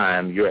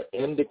time, your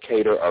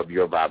indicator of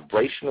your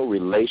vibrational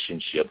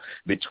relationship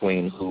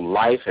between who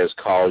life has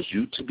caused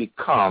you to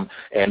become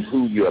and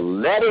who you're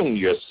letting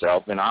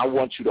yourself, and I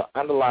want you to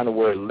underline the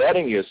word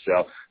letting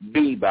yourself,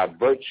 be by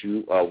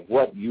virtue of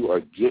what you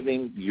are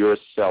giving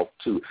yourself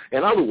to.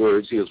 In other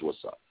words, here's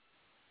what's up.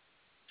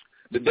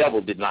 The devil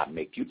did not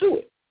make you do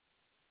it.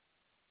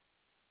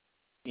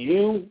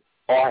 You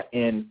are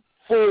in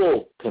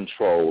full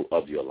control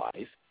of your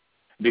life,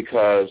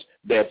 because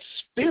that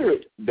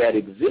spirit that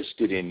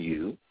existed in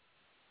you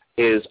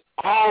is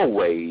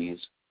always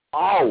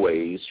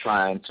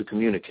trying to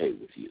communicate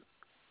with you.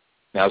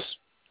 Now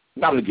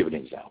I'm going to give an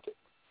example.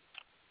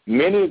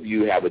 Many of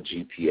you have a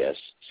GPS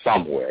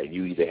somewhere.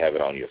 You either have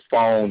it on your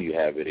phone, you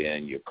have it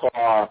in your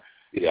car,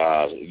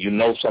 you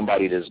know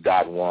somebody that's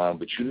got one,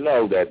 but you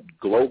know that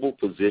global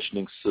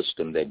positioning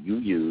system that you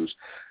use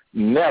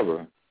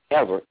never,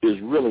 ever is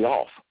really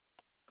off.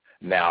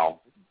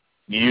 Now,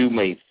 you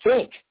may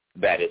think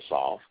that it's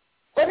off,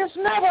 but it's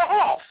never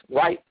off,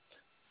 right?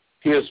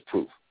 Here's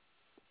proof.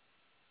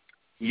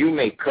 You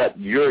may cut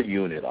your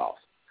unit off.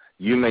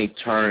 You may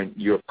turn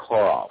your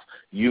car off.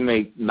 You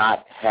may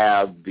not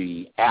have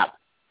the app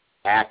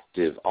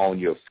active on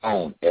your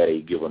phone at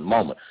a given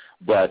moment.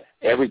 But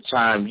every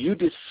time you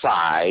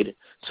decide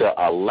to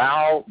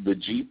allow the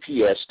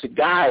GPS to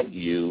guide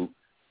you,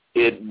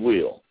 it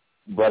will.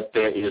 But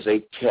there is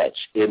a catch.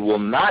 It will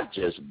not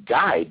just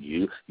guide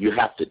you. You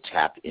have to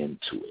tap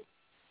into it.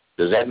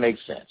 Does that make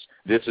sense?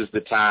 This is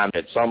the time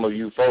that some of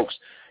you folks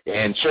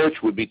in church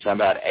would be talking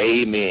about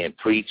amen,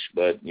 preach,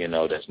 but,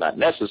 that's not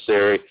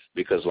necessary,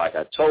 because like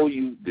I told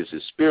you, this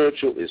is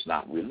spiritual, it's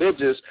not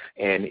religious,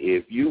 and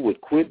if you would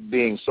quit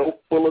being so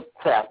full of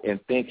crap and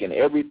thinking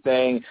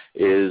everything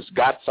is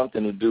got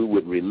something to do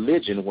with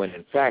religion, when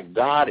in fact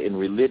God and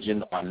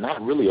religion are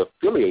not really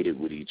affiliated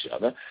with each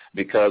other,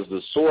 because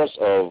the source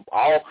of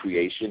all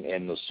creation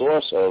and the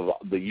source of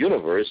the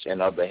universe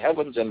and of the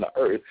heavens and the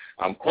earth,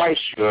 I'm quite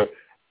sure,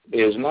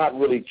 is not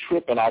really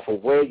tripping off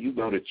of where you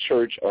go to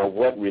church or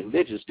what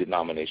religious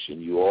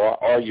denomination you are,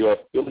 or your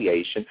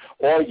affiliation,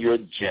 or your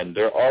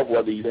gender, or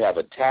whether you have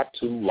a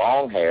tattoo,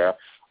 long hair,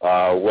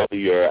 whether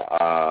you're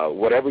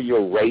whatever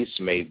your race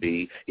may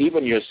be,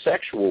 even your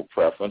sexual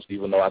preference,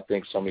 even though I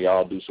think some of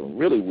y'all do some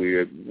really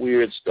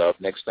weird stuff.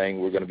 Next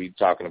thing we're going to be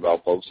talking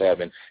about folks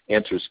having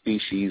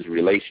interspecies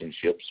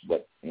relationships.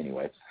 But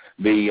anyway,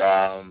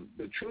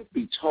 the truth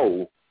be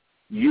told,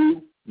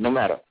 you, no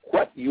matter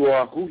what you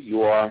are, who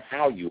you are,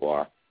 how you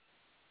are,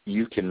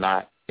 you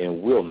cannot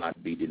and will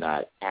not be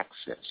denied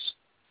access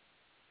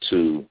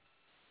to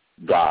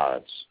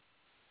God's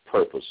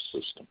purpose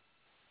system.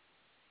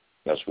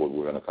 That's what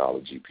we're going to call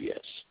a GPS.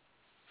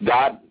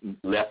 God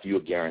left you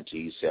a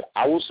guarantee. He said,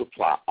 I will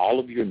supply all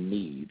of your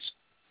needs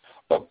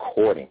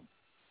according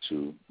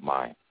to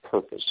my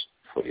purpose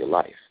for your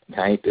life.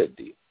 Now, ain't that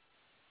deep?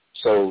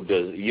 So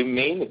do you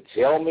mean to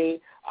tell me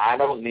I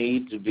don't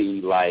need to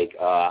be like,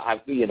 I'm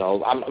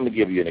going to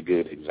give you a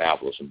good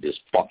example of some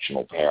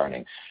dysfunctional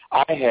parenting.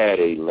 I had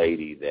a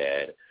lady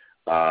that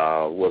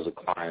was a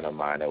client of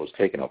mine that was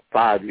taking a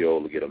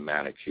 5-year-old to get a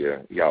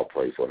manicure. Y'all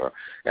pray for her.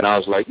 And I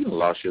was like, you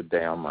lost your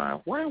damn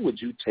mind. Why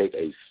would you take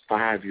a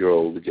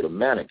 5-year-old to get a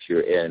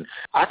manicure? And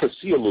I could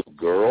see a little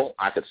girl.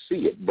 I could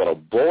see it. But a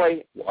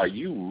boy, are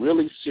you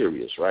really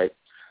serious, right?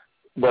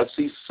 But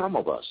see, some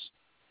of us,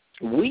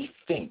 we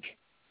think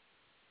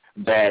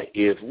that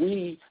if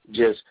we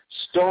just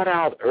start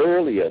out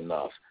early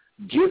enough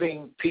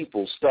giving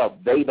people stuff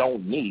they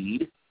don't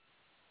need,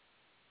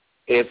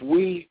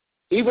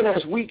 even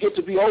as we get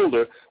to be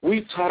older,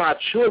 we've taught our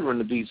children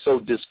to be so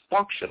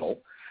dysfunctional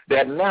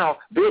that now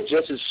they're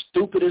just as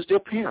stupid as their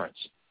parents.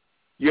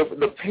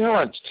 The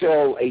parents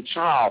tell a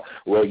child,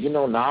 well,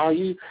 now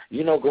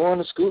going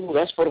to school,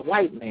 that's for the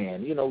white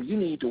man. You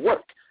need to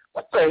work.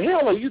 What the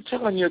hell are you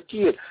telling your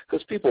kid?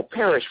 Because people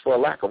perish for a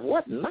lack of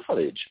what?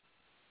 Knowledge.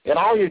 And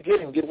all you're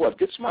get what?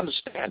 Get some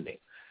understanding.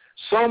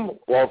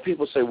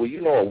 People say, well,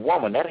 a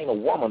woman, that ain't a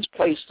woman's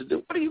place to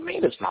do. What do you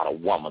mean it's not a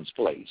woman's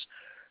place?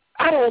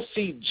 I don't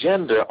see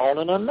gender on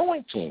an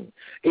anointing.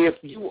 If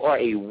you are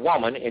a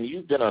woman and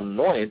you've been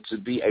anointed to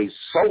be a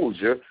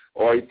soldier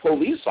or a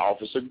police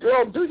officer,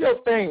 girl, do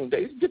your thing.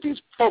 Get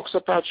these folks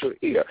up out your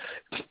ear.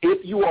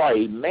 If you are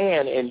a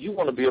man and you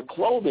want to be a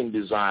clothing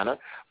designer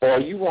or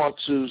you want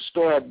to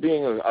start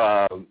being,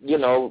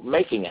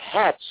 making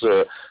hats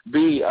or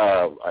be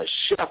a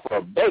chef or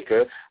a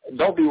baker,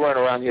 don't be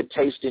running around here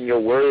tasting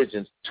your words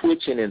and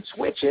twitching and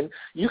switching.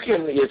 You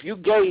can, if you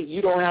gay,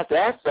 you don't have to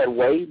act that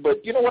way,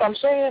 but you know what I'm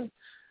saying?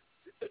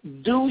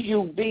 Do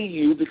you be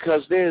you,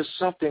 because there's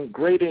something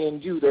greater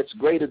in you that's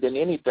greater than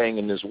anything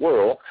in this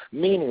world,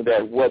 meaning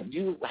that what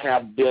you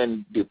have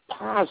been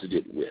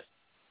deposited with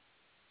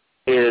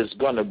is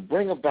going to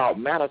bring about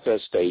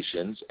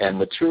manifestations and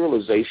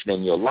materialization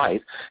in your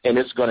life, and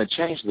it's going to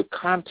change the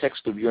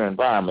context of your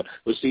environment.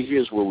 But see,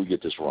 here's where we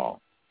get this wrong.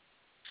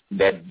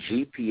 That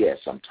GPS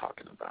I'm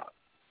talking about,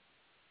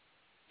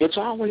 it's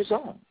always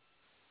on.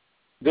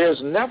 There's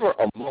never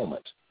a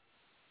moment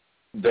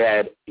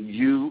that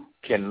you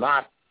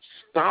cannot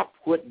stop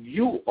what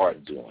you are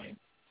doing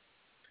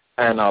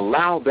and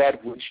allow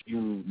that which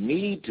you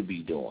need to be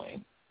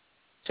doing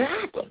to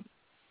happen.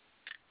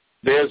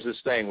 There's this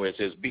thing where it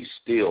says, be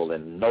still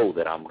and know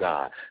that I'm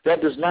God.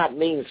 That does not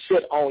mean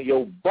sit on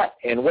your butt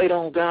and wait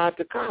on God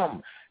to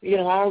come.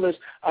 All this,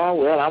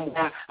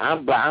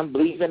 I'm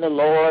believing the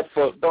Lord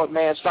for, don't,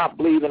 man, stop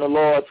believing the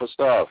Lord for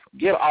stuff.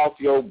 Get off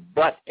your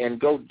butt and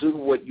go do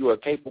what you are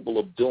capable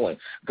of doing.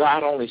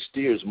 God only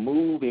steers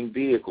moving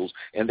vehicles,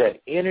 and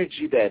that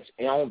energy that's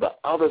on the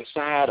other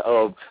side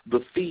of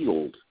the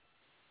field,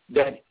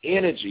 that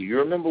energy, you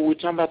remember we were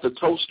talking about the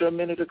toaster a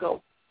minute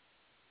ago?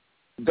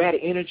 That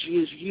energy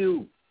is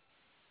you.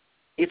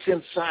 It's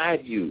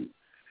inside you.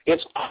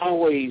 It's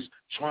always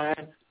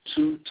trying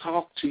to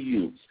talk to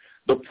you.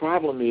 The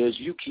problem is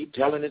you keep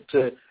telling it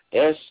to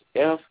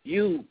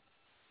SFU.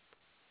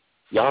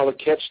 Y'all will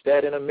catch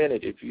that in a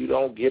minute. If you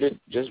don't get it,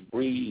 just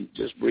breathe.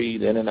 Just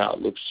breathe in and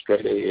out. Look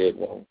straight ahead.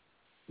 Won't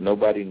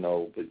nobody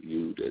know but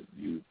you that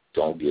you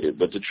don't get it.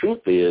 But the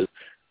truth is,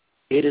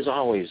 it is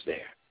always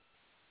there.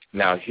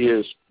 Now,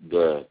 here's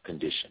the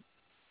condition.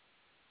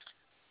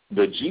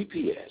 The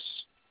GPS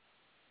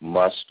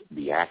must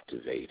be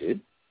activated.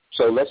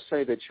 So let's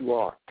say that you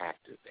are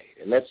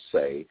activated. Let's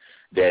say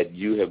that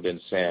you have been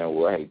saying,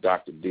 well, hey,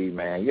 Dr. D,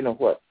 man, you know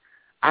what?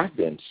 I've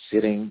been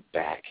sitting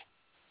back,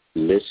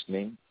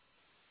 listening,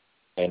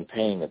 and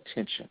paying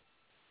attention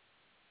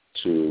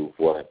to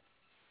what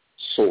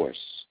source,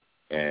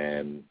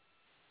 and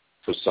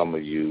for some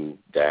of you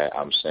that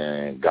I'm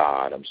saying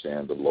God, I'm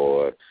saying the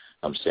Lord,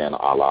 I'm saying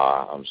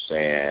Allah, I'm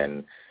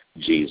saying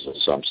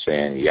Jesus, I'm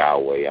saying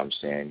Yahweh, I'm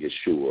saying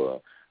Yeshua.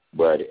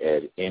 But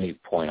at any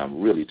point,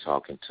 I'm really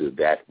talking to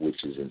that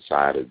which is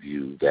inside of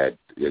you that,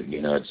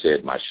 it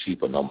said, my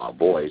sheep will know my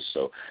voice.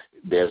 So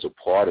there's a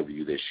part of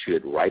you that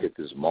should, right at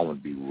this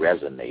moment, be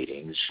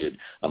resonating.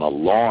 An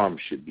alarm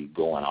should be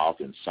going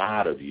off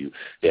inside of you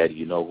that,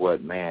 you know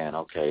what, man,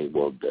 okay,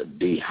 well,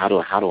 D, how do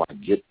I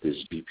get this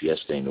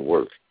GPS thing to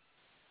work?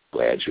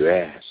 Glad you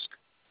asked.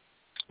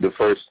 The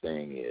first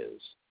thing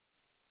is,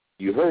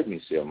 you heard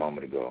me say a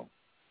moment ago,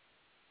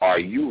 are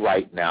you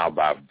right now,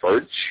 by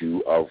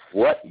virtue of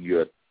what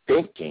you're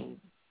thinking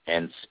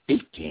and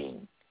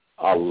speaking,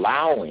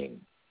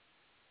 allowing?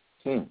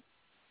 Some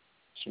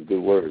good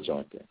words,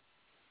 aren't there?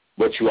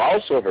 But you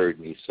also heard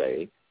me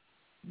say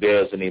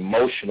there's an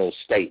emotional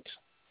state.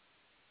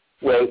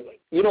 Well,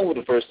 you know what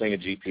the first thing a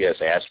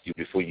GPS asks you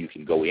before you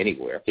can go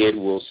anywhere? It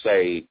will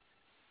say,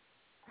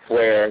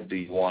 where do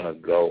you want to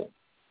go?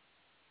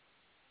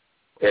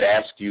 It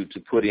asks you to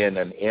put in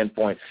an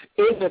endpoint.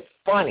 Isn't it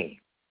funny?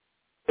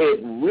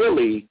 It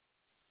really,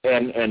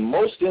 and in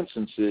most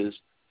instances,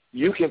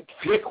 you can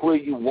pick where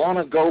you want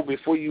to go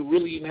before you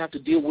really even have to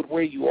deal with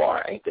where you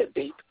are. Ain't that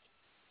deep?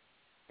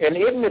 And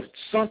isn't it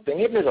something,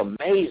 isn't it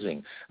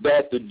amazing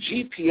that the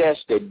GPS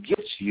that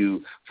gets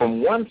you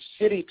from one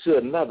city to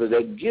another,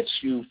 that gets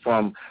you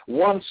from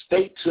one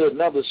state to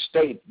another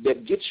state,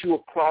 that gets you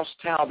across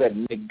town, that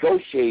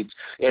negotiates,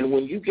 and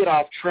when you get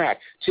off track,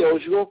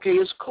 tells you, okay,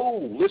 it's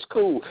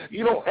cool.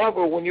 You don't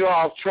ever, when you're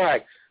off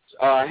track,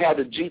 have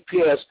the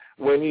GPS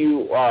when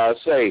you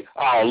say,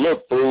 oh,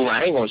 look, fool,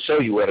 I ain't going to show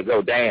you where to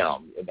go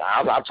down.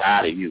 I'm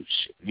tired of you.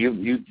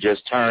 You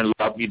just turned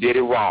up. You did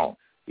it wrong.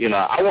 You know,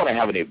 I want to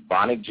have an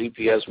Ebonic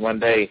GPS one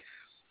day.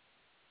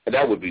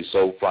 That would be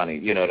so funny,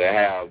 you know, to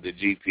have the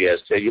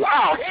GPS tell you,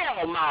 oh,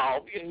 hell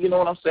no. You know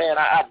what I'm saying?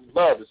 I'd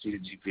love to see the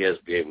GPS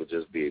be able to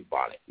just be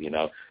Ebonic, you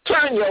know.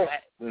 Turn your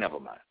 – never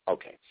mind.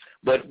 Okay.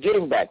 But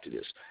getting back to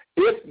this,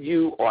 if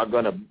you are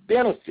going to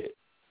benefit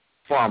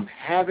from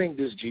having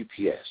this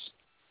GPS,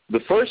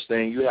 the first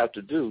thing you have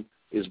to do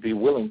is be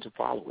willing to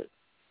follow it.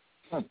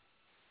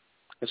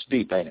 It's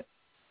deep, ain't it?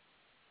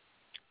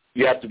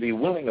 You have to be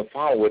willing to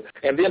follow it.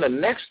 And then the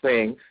next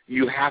thing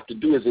you have to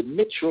do is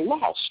admit you're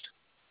lost.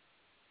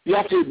 You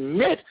have to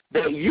admit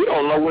that you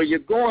don't know where you're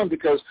going,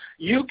 because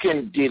you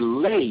can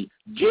delay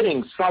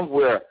getting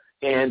somewhere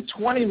in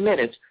 20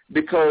 minutes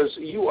because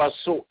you are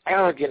so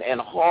arrogant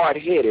and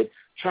hard-headed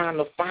trying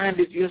to find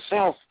it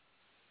yourself.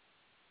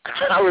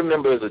 I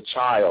remember as a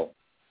child,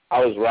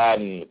 I was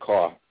riding in the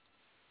car,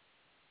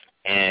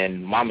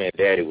 and Mama and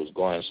Daddy was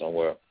going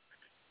somewhere.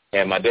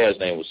 And my dad's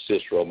name was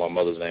Cicero. My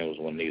mother's name was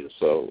Juanita.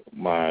 So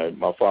my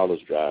father's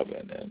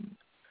driving, and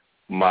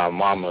my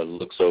mama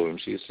looks over him.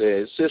 She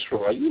says,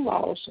 Cicero, are you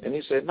lost? And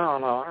he said, no,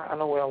 I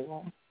know where I'm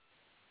going.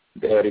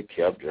 Daddy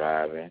kept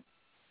driving.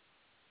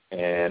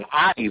 And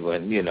I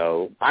even, you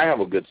know, I have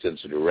a good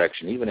sense of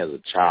direction, even as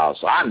a child.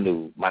 So I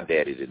knew my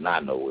daddy did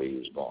not know where he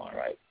was going,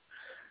 right?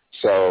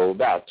 So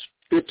about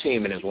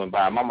 15 minutes went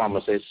by. My mama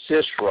said,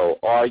 Cicero,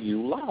 are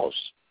you lost?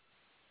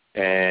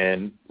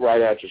 And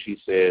right after she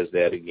says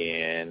that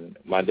again,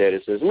 my daddy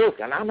says, look,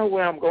 and I know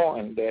where I'm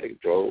going. Daddy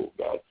drove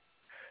out.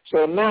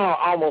 So now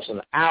almost an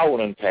hour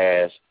done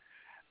passed,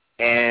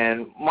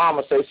 and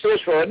Mama says,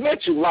 Cicero, admit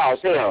you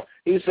lost. Hell,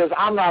 he says,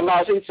 I'm not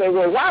lost. He says,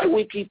 well, why do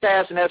we keep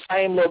passing that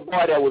same little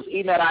boy that was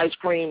eating that ice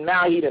cream?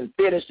 Now he done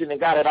finished it and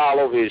got it all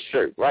over his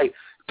shirt, right?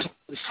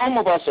 Some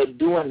of us are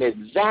doing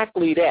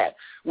exactly that.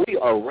 We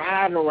are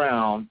riding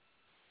around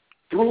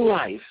through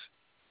life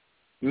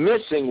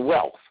missing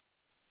wealth,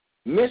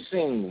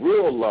 missing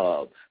real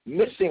love,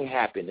 missing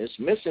happiness,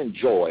 missing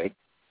joy,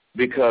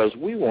 because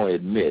we won't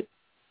admit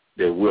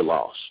that we're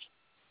lost.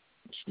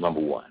 That's number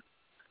one.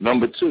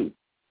 Number two,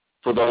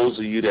 for those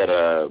of you that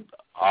are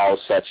all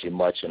such and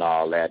much and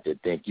all that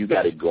think you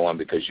got it going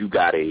because you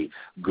got a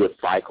good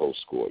FICO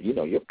score. You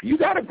know, you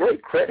got a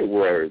great credit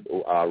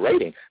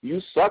rating.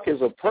 You suck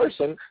as a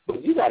person,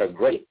 but you got a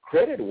great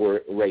credit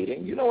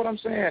rating. You know what I'm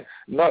saying?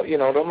 No, you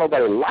know, don't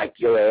nobody like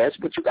your ass,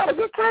 but you got a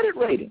good credit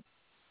rating.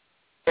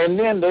 And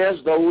then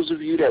there's those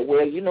of you that,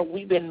 well, you know,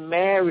 we've been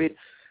married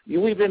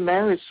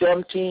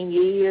 17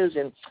 years,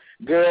 and,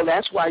 girl,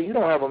 that's why you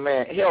don't have a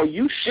man. Hell,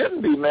 you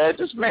shouldn't be married.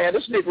 This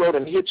Negro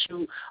done hit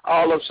you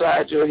all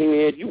upside your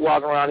head. You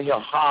walking around here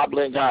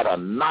hobbling, got a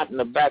knot in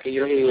the back of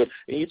your head,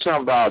 and you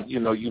talking about, you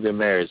know, you've been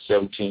married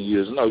 17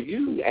 years. No,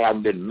 you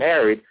haven't been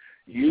married.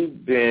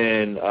 You've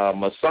been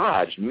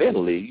massaged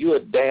mentally. You're a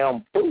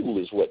damn fool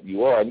is what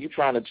you are, and you're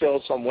trying to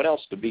tell someone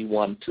else to be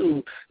one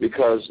too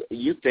because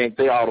you think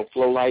they ought to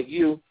flow like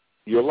you.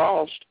 You're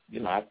lost.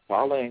 You're not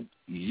following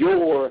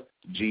your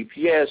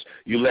GPS.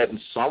 You're letting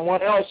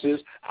someone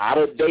else's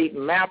out-of-date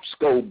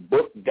Mapsco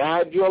book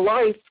guide your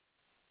life.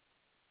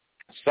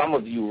 Some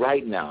of you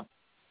right now,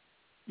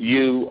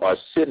 you are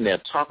sitting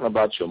there talking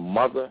about your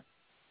mother,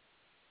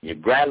 your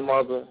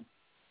grandmother,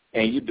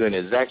 and you're doing the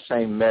exact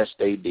same mess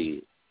they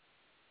did.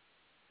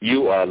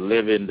 You are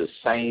living the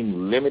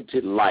same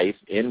limited life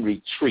in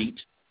retreat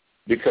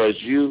because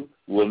you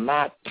will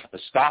not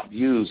stop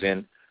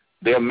using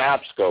their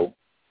Mapsco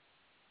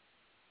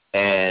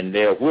and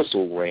their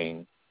whistle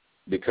ring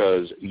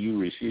because you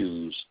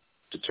refuse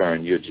to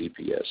turn your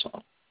GPS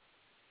on.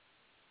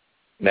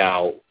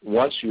 Now,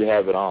 once you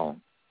have it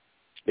on,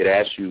 it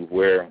asks you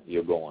where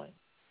you're going.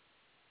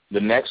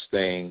 The next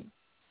thing,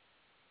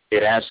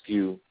 it asks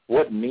you,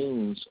 what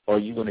means are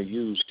you going to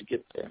use to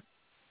get there?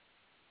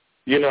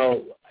 You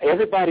know,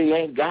 everybody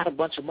ain't got a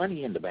bunch of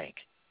money in the bank.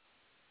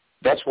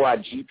 That's why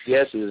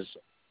GPS is,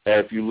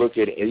 if you look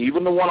at it,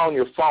 even the one on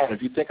your phone,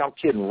 if you think I'm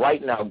kidding,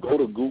 right now, go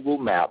to Google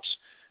Maps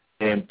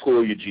and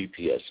pull your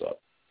GPS up.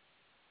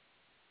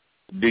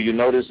 Do you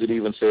notice it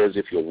even says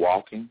if you're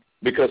walking?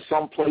 Because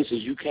some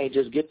places you can't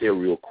just get there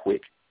real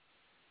quick.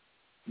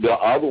 The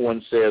other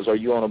one says, are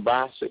you on a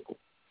bicycle?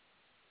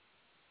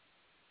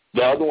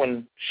 The other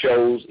one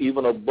shows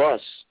even a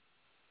bus.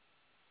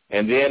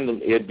 And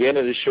then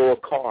it'll show a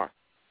car.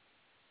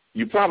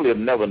 You probably have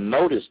never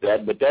noticed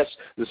that, but that's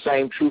the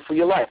same true for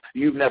your life.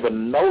 You've never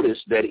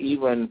noticed that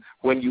even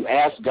when you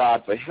ask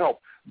God for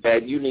help,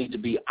 that you need to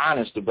be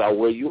honest about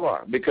where you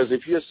are. Because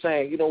if you're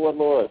saying, you know what,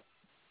 Lord,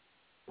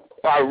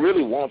 I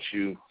really want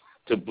you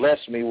to bless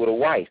me with a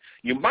wife,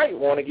 you might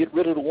want to get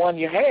rid of the one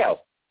you have.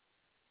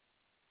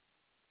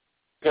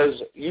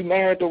 because you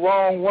married the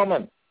wrong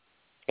woman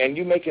and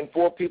you making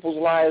 4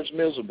 people's lives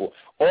miserable.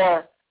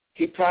 Or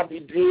he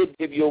probably did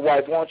give you a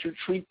wife. Why don't you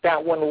treat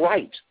that one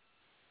right?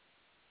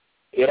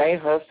 It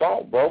ain't her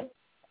fault, bro.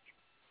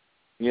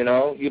 You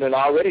know, you done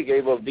already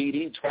gave up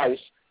VD twice.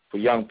 For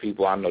young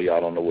people, I know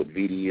y'all don't know what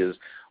VD is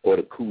or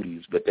the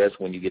cooties, but that's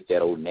when you get that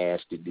old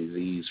nasty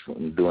disease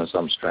from doing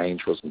something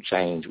strange for some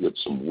change with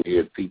some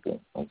weird people,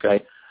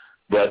 okay?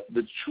 But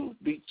the truth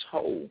be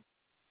told,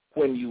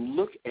 when you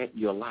look at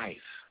your life,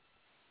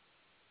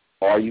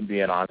 are you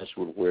being honest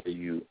with where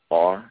you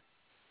are?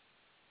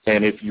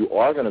 And if you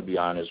are going to be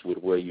honest with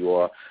where you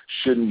are,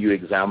 shouldn't you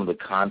examine the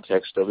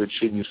context of it?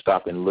 Shouldn't you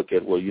stop and look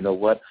at, well, you know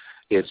what?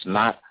 It's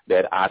not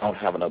that I don't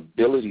have an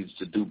ability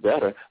to do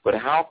better, but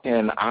how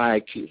can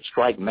I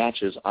strike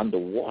matches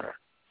underwater?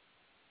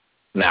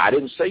 Now, I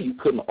didn't say you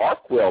couldn't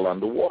arc well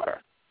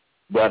underwater,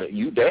 but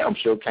you damn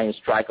sure can't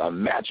strike a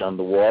match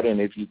underwater, and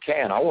if you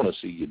can, I want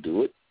to see you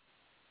do it.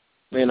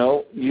 You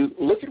know, you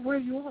look at where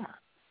you are.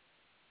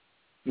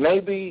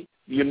 Maybe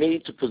you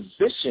need to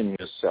position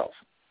yourself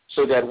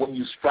so that when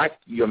you strike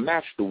your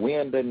match, the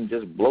wind doesn't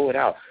just blow it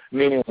out,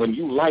 meaning when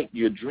you light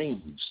your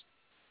dreams,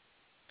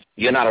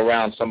 you're not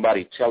around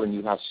somebody telling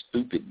you how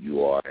stupid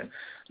you are and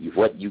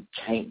what you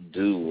can't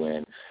do,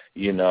 and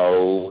you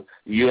know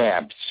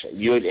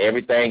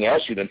everything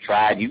else you done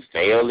tried, you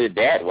failed at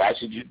that. Why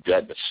should you?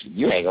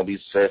 You ain't gonna be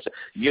successful.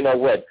 You know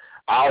what?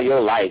 All your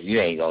life you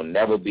ain't gonna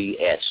never be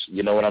S.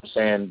 You know what I'm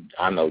saying?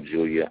 I know,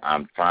 Julia.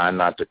 I'm trying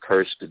not to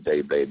curse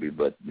today, baby,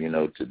 but you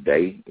know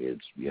today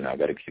it's I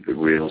got to keep it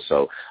real.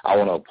 So I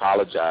want to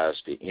apologize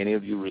to any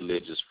of you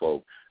religious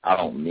folk. I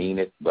don't mean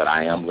it, but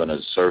I am going to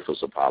surface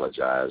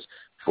apologize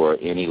for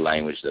any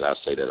language that I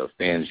say that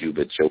offends you,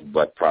 but your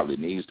butt probably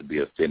needs to be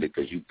offended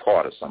because you're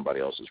part of somebody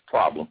else's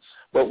problem.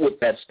 But with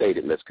that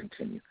stated, let's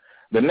continue.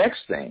 The next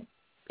thing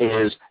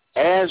is,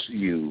 as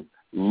you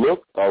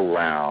look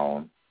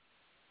around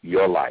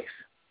your life,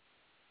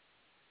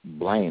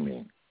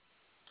 blaming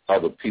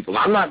other people.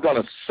 I'm not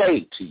going to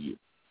say to you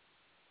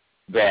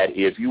that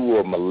if you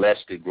were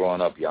molested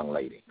growing up, young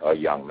lady or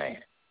young man,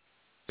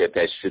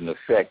 that shouldn't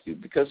affect you,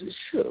 because it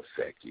should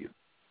affect you.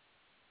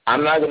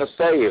 I'm not going to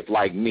say if,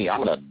 like me,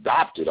 I'm an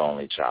adopted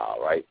only child,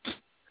 right?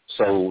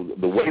 So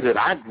the way that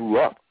I grew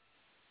up,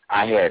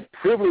 I had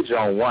privilege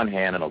on one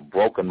hand and a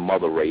broken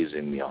mother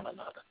raising me on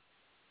another.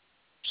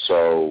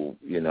 So,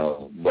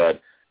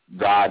 but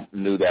God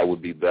knew that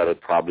would be better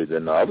probably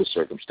than the other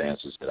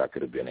circumstances that I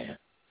could have been in.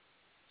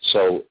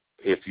 So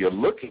if you're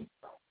looking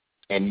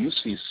and you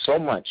see so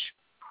much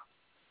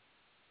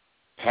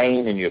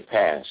pain in your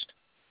past,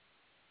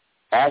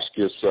 ask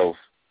yourself,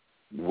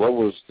 what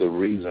was the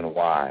reason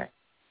why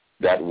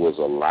that was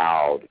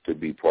allowed to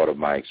be part of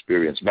my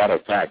experience? Matter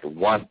of fact,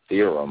 one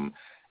theorem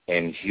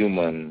in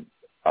human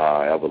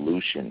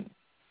evolution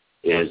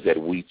is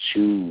that we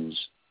choose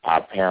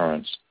our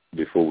parents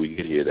before we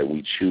get here, that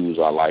we choose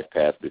our life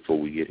path before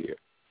we get here,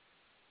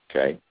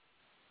 okay?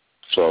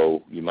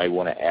 So you might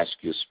want to ask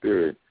your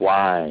spirit,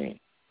 why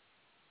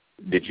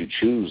did you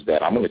choose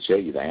that? I'm going to tell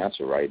you the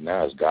answer right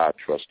now is God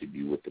trusted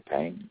you with the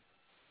pain.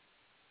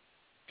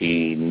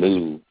 He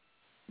knew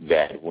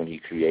that when he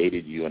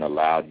created you and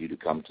allowed you to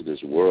come to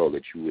this world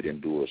that you would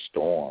endure a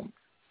storm,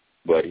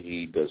 but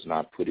he does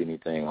not put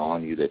anything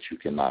on you that you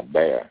cannot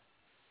bear.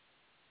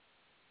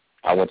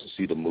 I went to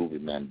see the movie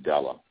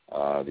Mandela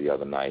the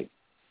other night,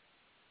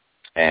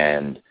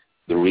 and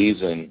the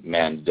reason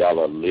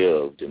Mandela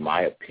lived, in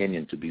my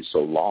opinion, to be so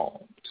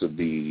long, to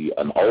be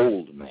an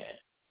old man,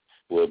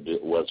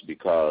 was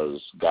because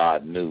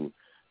God knew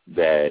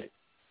that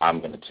I'm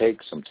going to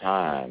take some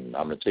time,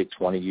 I'm going to take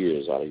 20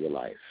 years out of your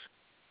life.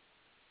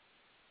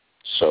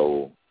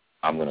 So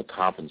I'm going to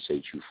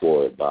compensate you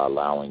for it by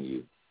allowing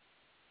you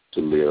to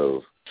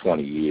live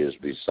 20 years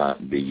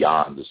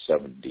beyond the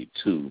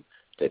 72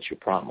 that you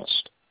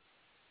promised.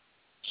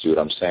 See what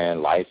I'm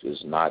saying? Life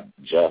is not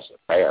just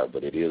fair,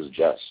 but it is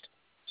just.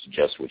 It's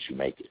just what you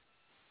make it.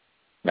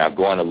 Now,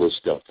 going a little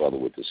step further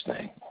with this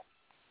thing,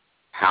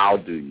 how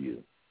do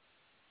you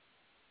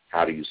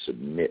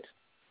submit?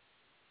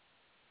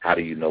 How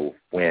do you know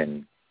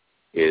when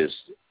is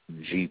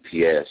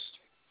GPS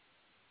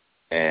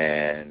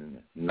and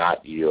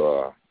not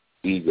your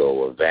ego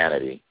or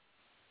vanity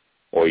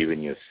or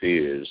even your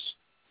fears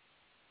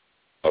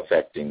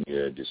affecting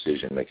your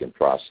decision-making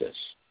process?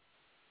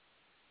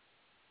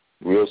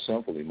 Real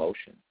simple,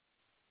 emotion.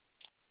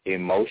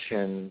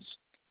 Emotions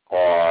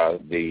are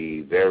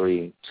the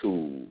very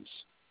tools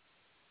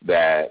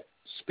that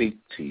speak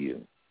to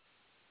you,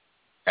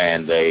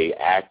 and they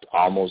act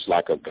almost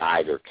like a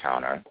Geiger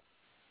counter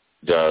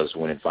does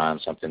when it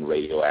finds something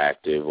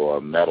radioactive, or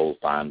metal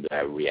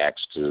that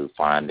reacts to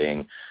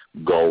finding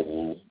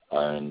gold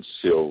and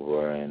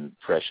silver and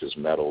precious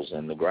metals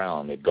in the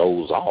ground. It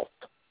goes off.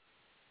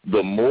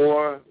 The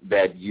more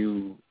that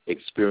you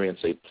experience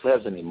a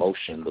pleasant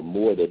emotion, the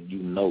more that you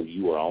know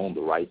you are on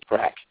the right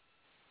track.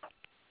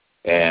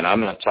 And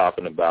I'm not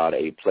talking about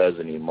a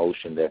pleasant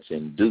emotion that's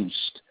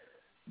induced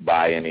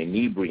by an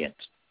inebriant.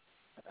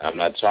 I'm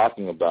not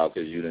talking about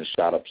because you done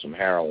shot up some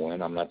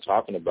heroin. I'm not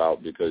talking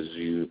about because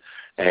you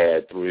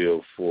had 3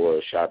 or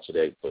 4 shots of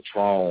that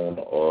Patron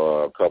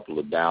or a couple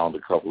of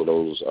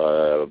those,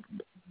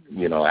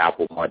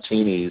 apple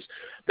martinis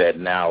that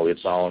now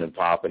it's on and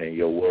popping in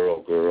your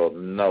world, girl.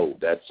 No,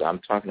 I'm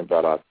talking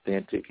about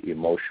authentic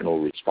emotional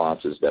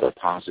responses that are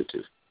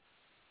positive.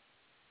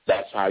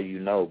 That's how you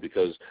know,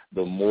 because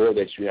the more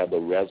that you have the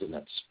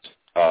resonance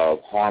of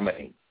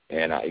harmony,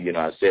 and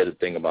I said a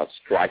thing about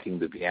striking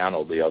the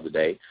piano the other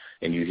day,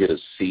 and you hit a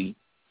C,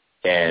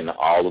 and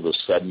all of a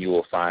sudden you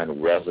will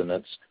find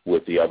resonance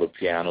with the other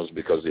pianos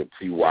because they're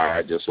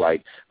pre-wired, just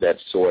like that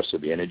source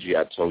of energy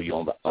I told you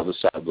on the other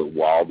side of the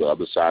wall, the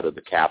other side of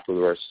the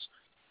capillars,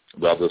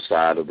 the other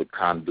side of the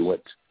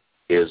conduit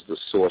is the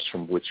source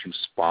from which you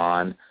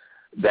spawn.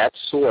 That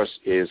source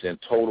is in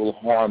total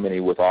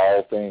harmony with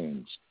all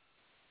things.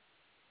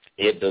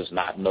 It does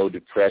not know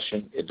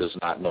depression. It does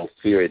not know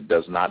fear. It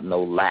does not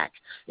know lack.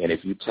 And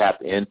if you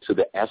tap into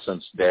the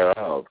essence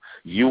thereof,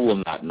 you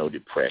will not know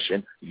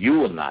depression. You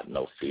will not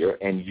know fear.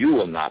 And you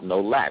will not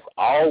know lack.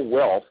 All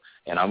wealth,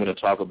 and I'm going to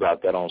talk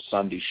about that on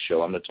Sunday's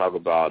show. I'm going to talk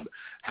about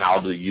how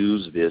to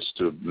use this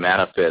to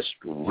manifest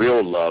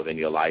real love in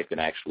your life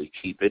and actually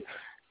keep it.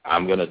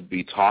 I'm going to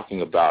be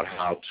talking about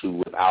how to,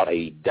 without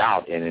a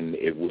doubt and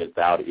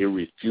without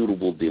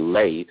irrefutable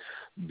delay,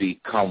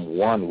 become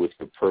one with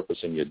your purpose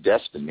and your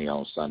destiny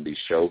on Sunday's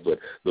show. But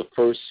the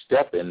first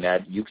step in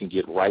that you can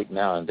get right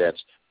now, and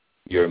that's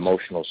your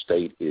emotional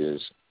state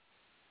is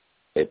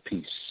at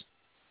peace.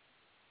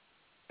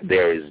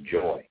 There is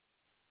joy.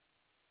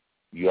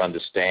 You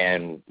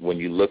understand when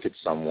you look at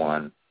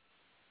someone,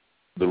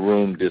 the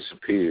room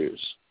disappears.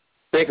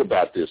 Think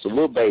about this. A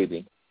little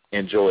baby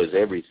enjoys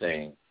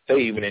everything. They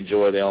even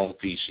enjoy their own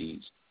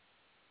feces.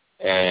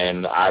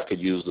 And I could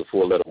use the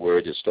 4-letter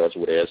word that starts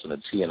with S and a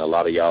T, and a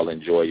lot of y'all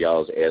enjoy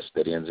y'all's S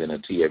that ends in a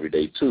T every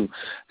day too.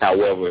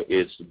 However,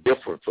 it's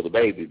different for the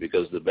baby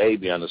because the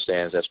baby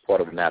understands that's part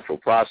of a natural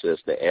process.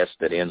 The S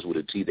that ends with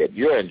a T that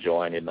you're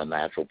enjoying in the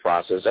natural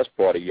process, that's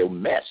part of your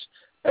mess.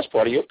 That's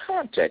part of your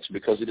context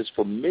because it is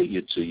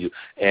familiar to you.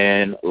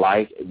 And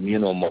like,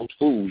 most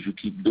fools, you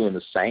keep doing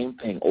the same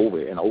thing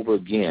over and over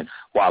again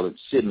while it's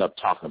sitting up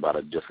talking about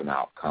a different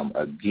outcome.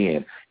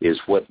 Again, is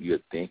what you're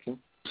thinking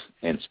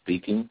and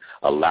speaking,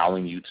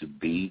 allowing you to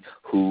be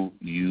who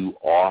you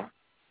are,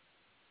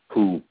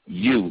 the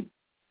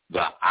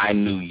I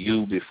knew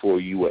you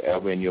before you were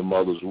ever in your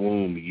mother's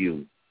womb,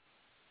 you.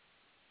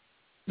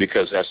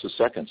 Because that's the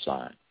second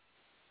sign.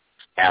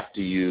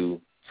 After you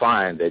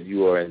find that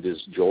you are in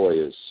this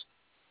joyous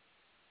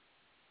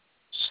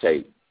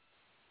state,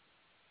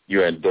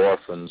 your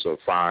endorphins are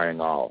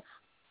firing off.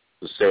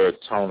 The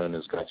serotonin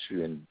has got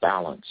you in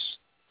balance.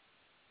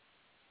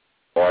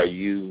 Are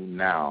you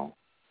now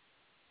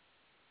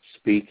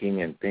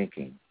speaking and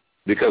thinking?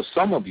 Because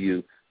some of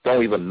you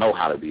don't even know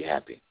how to be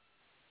happy.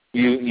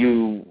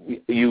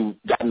 You've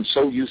gotten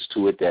so used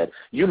to it that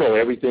you know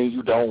everything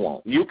you don't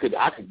want.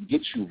 I could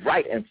get you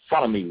right in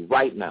front of me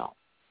right now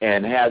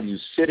and have you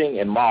sitting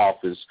in my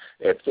office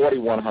at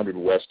 4100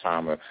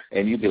 Westheimer,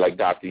 and you'd be like,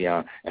 Dr.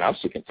 Young, and I'm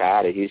sick and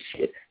tired of his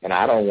shit, and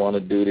I don't want to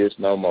do this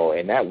no more,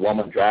 and that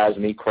woman drives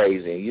me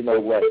crazy, and you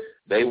know what?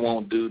 They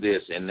won't do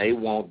this, and they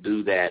won't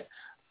do that.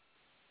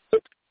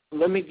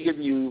 Let me give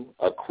you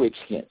a quick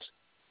hint.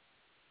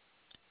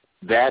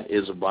 That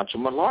is a bunch of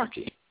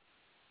malarkey.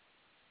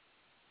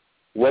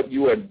 What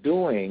you are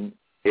doing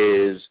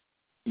is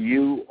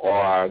you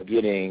are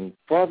getting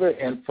further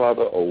and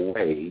further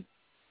away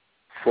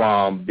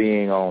from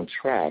being on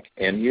track,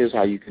 and here's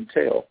how you can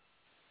tell.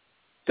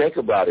 Think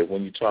about it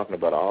when you're talking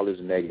about all this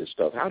negative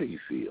stuff. How do you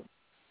feel?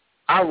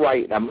 As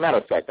a matter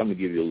of fact, I'm going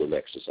to give you a little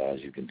exercise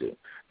you can do.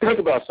 Think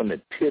about something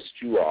that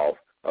pissed you off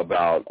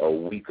about a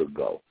week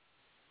ago.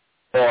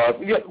 Or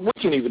we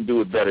can even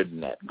do it better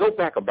than that. Go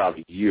back about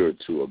a year or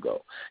two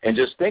ago and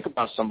just think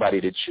about somebody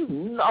that you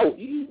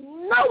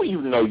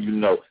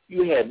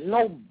had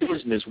no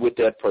business with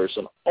that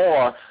person,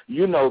 or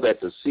you know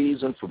that the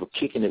season for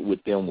kicking it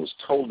with them was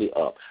totally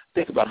up.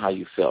 Think about how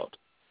you felt.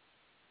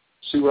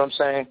 See what I'm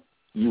saying?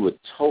 You were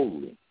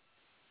totally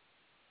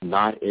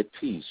not at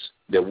peace.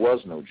 There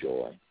was no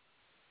joy.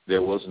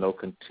 There was no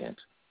content.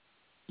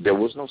 There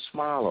was no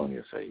smile on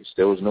your face.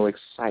 There was no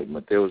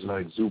excitement. There was no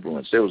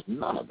exuberance. There was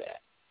none of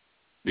that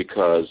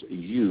because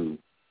you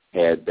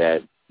had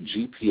that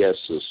GPS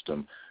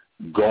system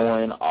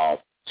going off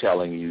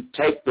telling you,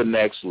 take the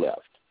next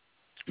left,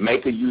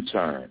 make a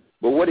U-turn.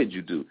 But what did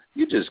you do?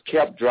 You just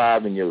kept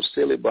driving your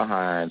silly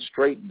behind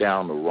straight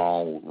down the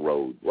wrong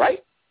road,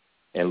 right?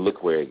 And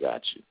look where it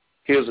got you.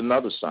 Here's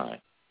another sign.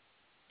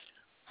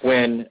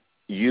 When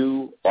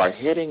you are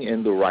heading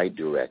in the right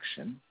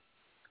direction,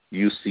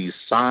 you see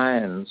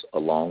signs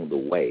along the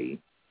way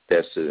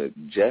that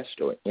suggest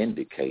or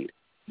indicate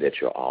that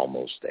you're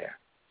almost there.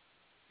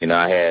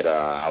 I had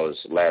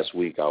last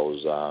week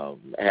I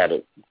had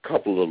a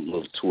couple of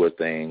little tour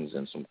things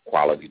and some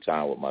quality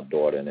time with my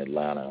daughter in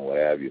Atlanta and what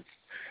have you.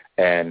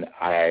 And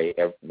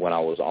when I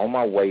was on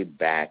my way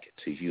back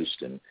to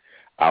Houston,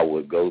 I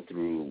would go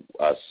through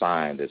a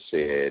sign that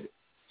said,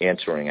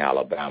 entering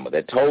Alabama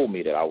that told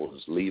me that I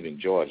was leaving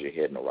Georgia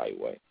heading the right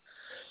way.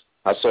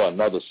 I saw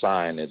another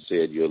sign that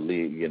said you're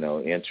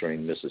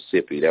entering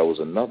Mississippi. There was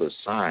another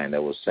sign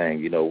that was saying,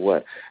 you know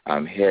what,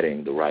 I'm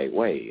heading the right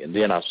way. And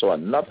then I saw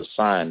another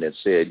sign that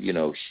said,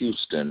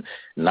 Houston,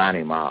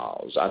 90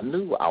 miles. I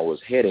knew I was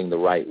heading the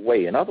right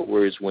way. In other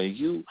words, when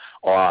you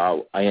are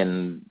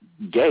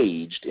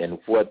engaged in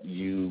what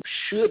you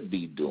should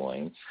be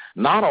doing,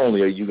 not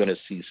only are you going to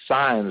see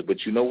signs,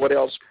 but you know what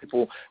else,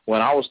 people?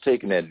 When I was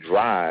taking that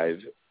drive,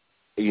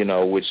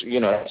 which,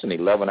 that's an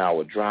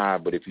 11-hour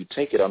drive, but if you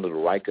take it under the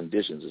right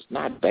conditions, it's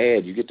not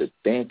bad. You get to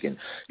think, and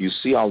you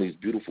see all these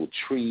beautiful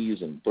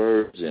trees and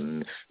birds,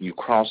 and you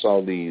cross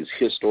all these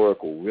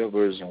historical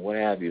rivers and what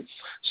have you.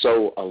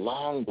 So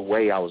along the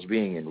way, I was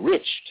being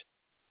enriched.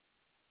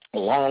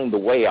 Along the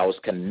way, I was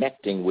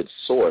connecting with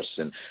Source,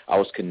 and I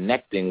was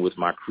connecting with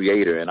my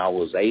Creator, and I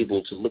was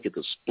able to look at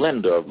the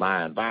splendor of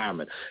my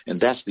environment.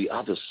 And that's the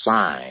other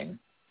sign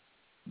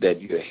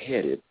that you're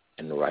headed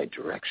in the right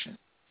direction.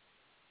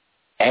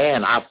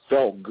 And I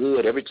felt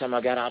good every time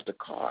I got out the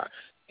car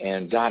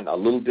and got a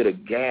little bit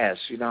of gas.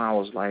 I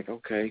was like,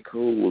 okay,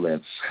 cool.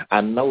 And I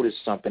noticed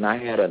something. I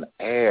had an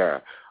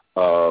air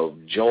of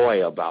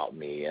joy about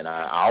me, and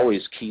I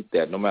always keep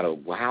that no matter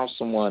how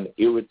someone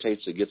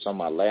irritates or gets on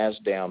my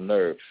last damn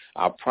nerve.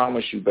 I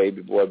promise you,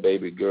 baby boy,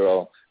 baby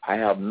girl, I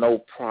have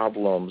no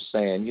problem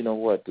saying, you know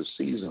what, the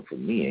season for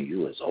me and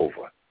you is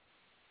over.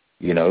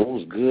 It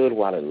was good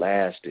while it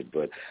lasted,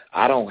 but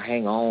I don't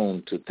hang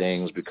on to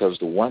things because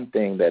the one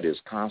thing that is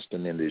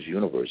constant in this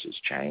universe is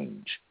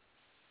change.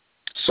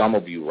 Some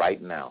of you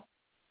right now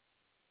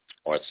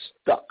are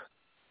stuck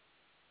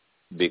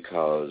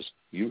because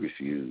you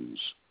refuse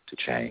to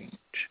change.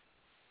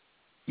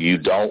 You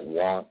don't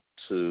want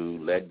to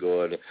let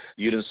go of it.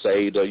 You didn't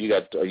say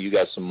you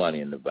got some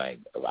money in the bank.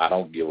 I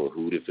don't give a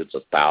hoot if it's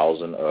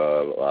 1,000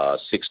 or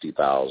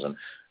 60,000.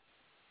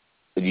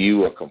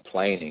 You are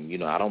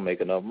complaining, I don't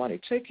make enough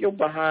money. Take your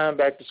behind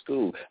back to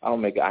school.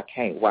 I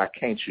can't. Why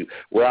can't you?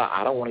 Well,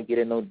 I don't want to get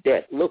in no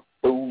debt. Look,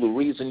 fool, the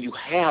reason you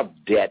have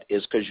debt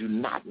is because you're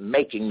not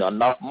making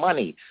enough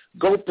money.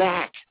 Go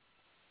back.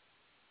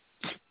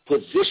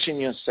 Position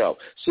yourself.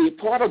 See,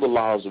 part of the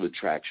laws of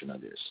attraction are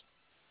this.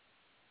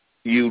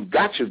 You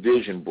got your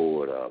vision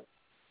board up,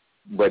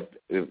 but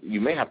you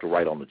may have to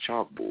write on the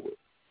chalkboard,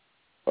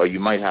 or you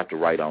might have to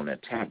write on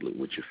that tablet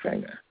with your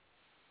finger.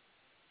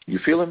 You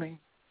feeling me?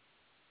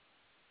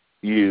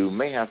 You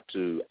may have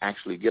to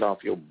actually get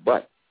off your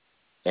butt.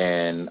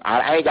 And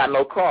I ain't got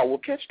no car. Well,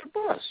 catch the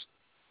bus.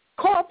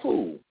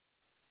 Carpool.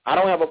 I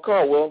don't have a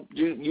car. Well,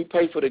 you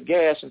pay for the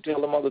gas and tell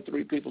them other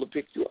 3 people to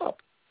pick you up.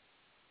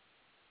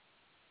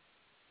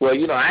 Well,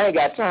 I ain't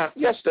got time.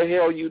 Yes, the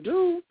hell you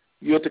do.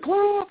 You at the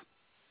club.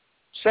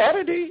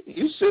 Saturday,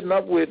 you sitting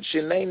up with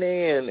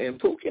Shanae and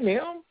Pookie and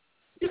him.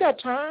 You got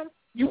time.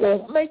 You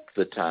won't make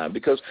the time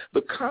because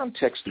the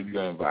context of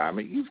your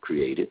environment you've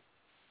created.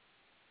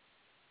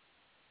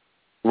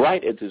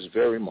 Right at this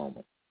very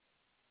moment,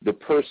 the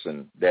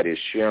person that is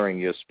sharing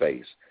your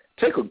space,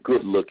 take a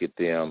good look at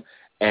them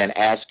and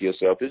ask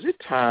yourself, is it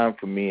time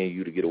for me and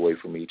you to get away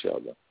from each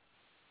other?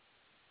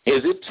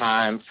 Is it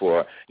time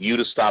for you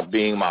to stop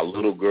being my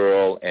little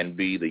girl and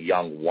be the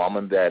young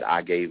woman that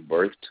I gave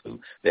birth to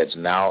that's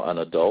now an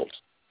adult?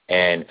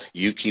 And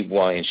she keep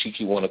wanting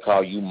to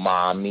call you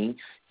mommy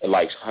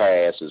like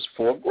her ass is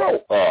 4. Grow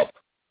up.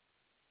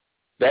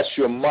 That's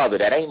your mother.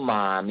 That ain't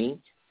mommy.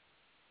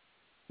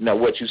 Now,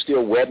 what, you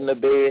still wetting the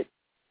bed,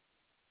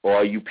 or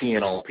are you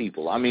peeing on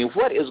people? I mean,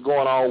 what is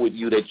going on with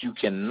you that you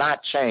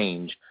cannot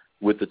change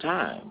with the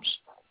times?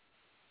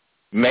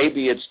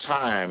 Maybe it's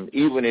time,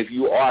 even if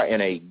you are in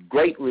a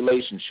great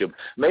relationship,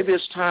 maybe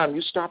it's time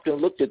you stopped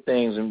and looked at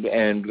things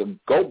and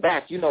go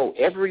back.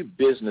 Every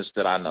business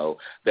that I know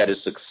that is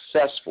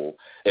successful,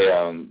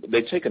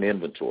 they take an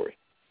inventory,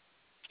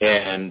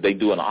 and they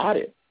do an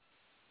audit.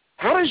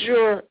 How does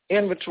your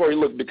inventory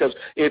look? Because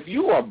if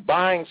you are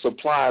buying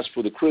supplies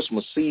for the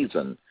Christmas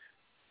season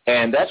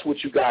and that's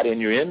what you got in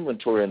your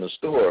inventory in the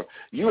store,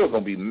 you are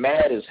going to be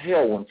mad as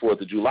hell when 4th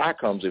of July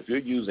comes if you're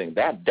using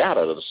that data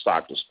to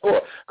stock the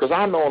store. Because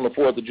I know on the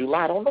 4th of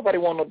July, don't nobody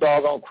want no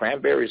doggone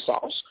cranberry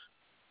sauce.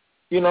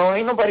 Ain't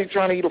nobody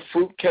trying to eat a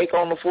fruit cake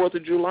on the 4th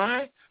of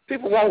July.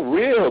 People want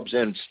ribs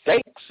and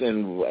steaks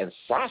and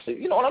sausage.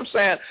 You know what I'm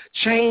saying?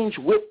 Change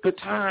with the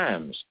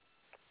times.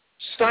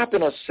 Stop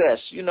and assess,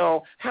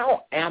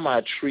 how am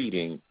I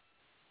treating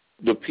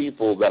the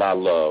people that I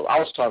love? I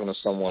was talking to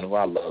someone who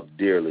I love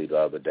dearly the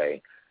other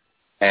day,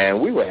 and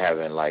we were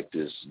having like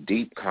this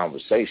deep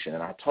conversation,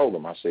 and I told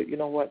him, I said, you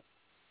know what?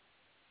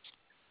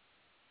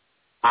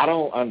 I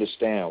don't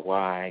understand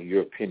why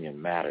your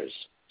opinion matters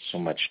so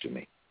much to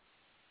me.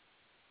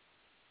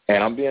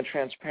 And I'm being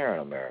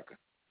transparent, America.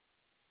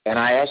 And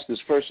I asked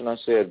this person, I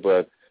said,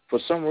 but for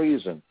some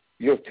reason,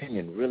 your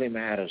opinion really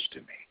matters to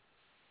me.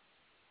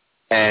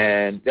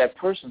 And that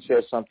person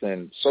said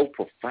something so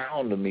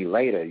profound to me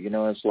later.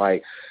 It's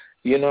like,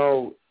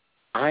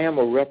 I am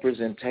a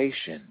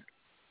representation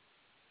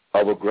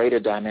of a greater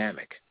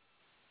dynamic.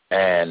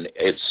 And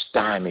it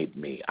stymied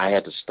me. I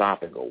had to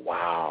stop and go,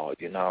 wow,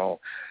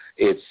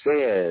 it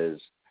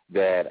says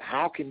that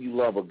how can you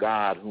love a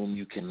God whom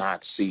you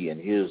cannot see, and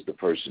here's the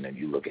person that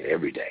you look at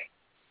every day,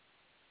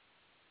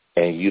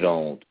 and you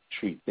don't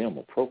treat them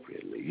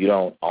appropriately. You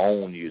don't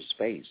own your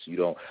space. You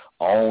don't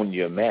own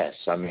your mess.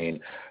 I mean,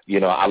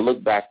 I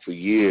look back for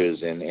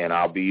years, and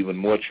I'll be even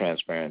more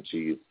transparent to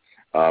you,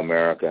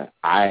 America.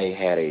 I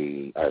had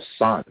a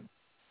son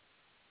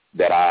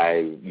that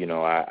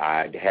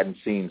I hadn't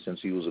seen since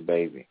he was a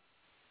baby.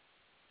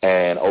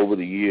 And over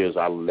the years,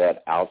 I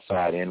let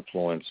outside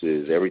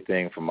influences,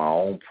 everything from my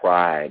own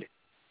pride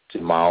to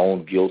my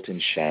own guilt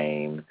and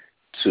shame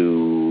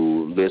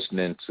to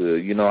listening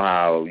to,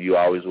 how you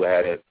always will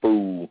have that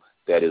fool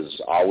that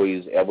is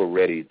always ever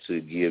ready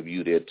to give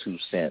you their 2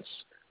 cents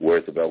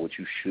worth about what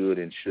you should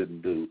and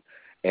shouldn't do.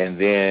 And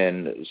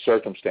then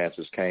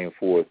circumstances came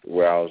forth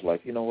where I was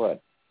like, you know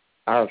what?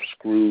 I've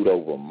screwed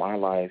over my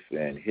life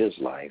and his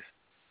life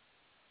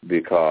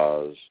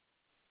because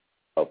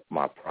of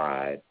my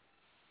pride,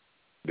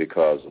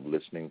 because of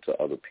listening to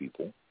other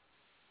people,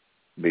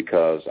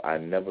 because I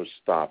never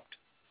stopped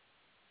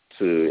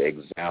to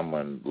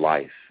examine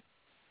life.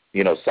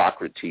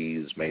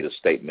 Socrates made a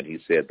statement. He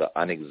said, the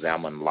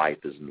unexamined life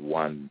is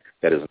one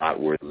that is not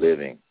worth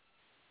living.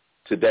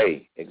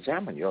 Today,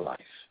 examine your life.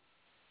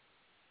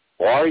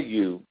 Are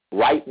you,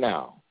 right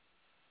now,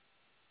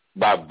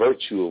 by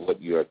virtue of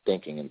what you're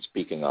thinking and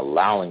speaking,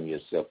 allowing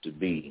yourself to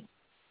be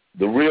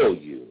the real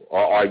you?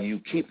 Or are you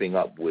keeping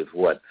up with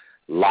what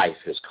life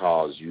has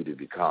caused you to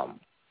become?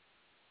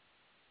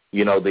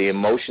 The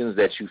emotions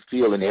that you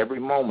feel in every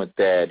moment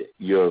that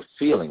you're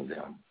feeling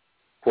them,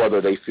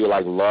 whether they feel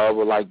like love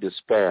or like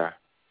despair,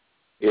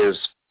 is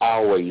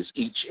always,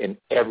 each and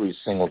every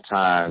single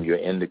time, your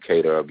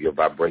indicator of your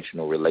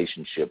vibrational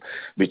relationship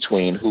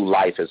between who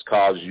life has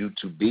caused you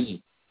to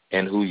be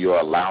and who you're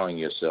allowing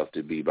yourself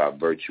to be by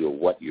virtue of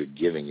what you're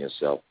giving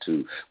yourself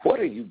to.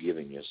 What are you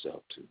giving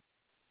yourself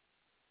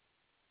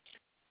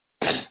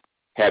to?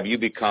 Have you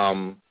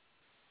become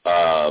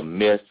a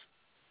myth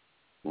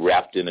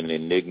wrapped in an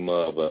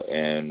enigma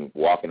and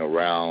walking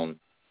around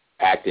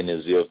acting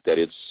as if that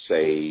it's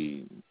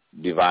a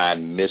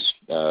divine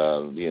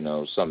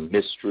some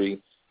mystery?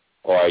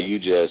 Or are you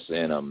just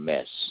in a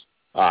mess,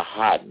 a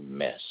hot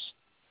mess?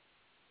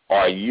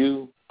 Are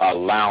you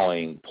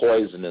allowing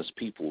poisonous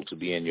people to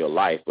be in your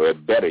life? Or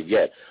better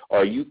yet,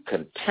 are you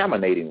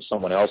contaminating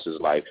someone else's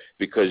life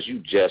because you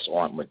just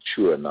aren't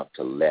mature enough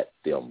to let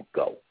them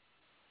go?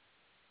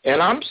 And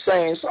I'm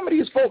saying some of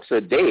these folks are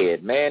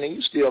dead, man, and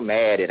you still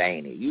mad at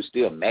Annie. You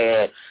still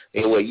mad.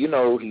 Anyway,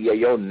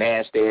 your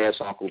nasty-ass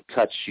uncle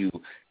touched you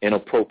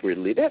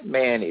inappropriately. That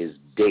man is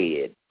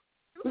dead.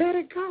 Let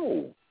it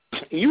go.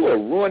 You are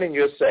ruining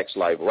your sex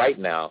life right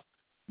now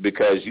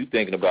because you're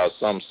thinking about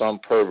some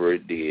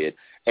pervert did.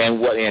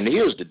 And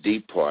here's the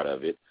deep part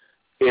of it.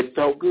 It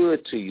felt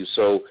good to you.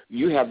 So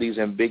you have these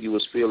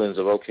ambiguous feelings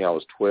of, okay, I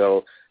was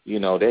 12.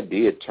 That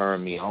did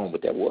turn me on,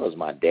 but that was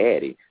my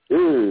daddy.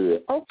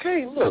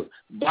 Okay, look,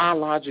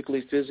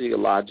 biologically,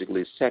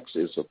 physiologically, sex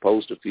is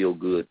supposed to feel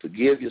good.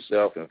 Forgive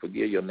yourself and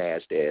forgive your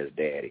nasty-ass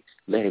daddy.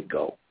 Let it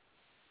go.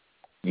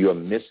 You're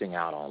missing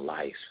out on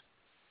life,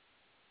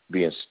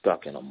 being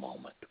stuck in a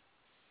moment.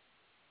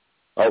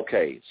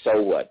 Okay,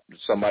 so what?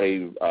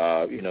 Somebody,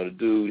 the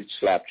dude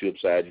slapped you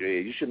upside your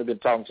head. You shouldn't have been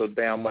talking so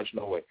damn much,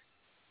 no way.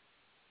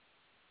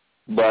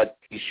 But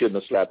he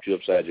shouldn't have slapped you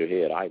upside your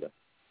head either.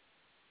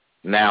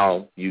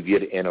 Now you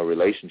get in a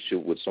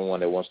relationship with someone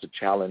that wants to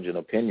challenge an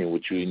opinion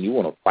with you, and you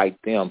want to fight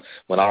them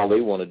when all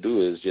they want to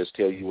do is just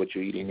tell you what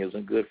you're eating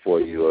isn't good for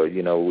you,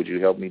 or, would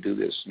you help me do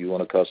this? You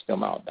want to cuss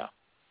them out now.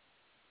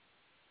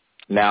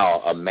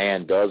 Now a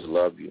man does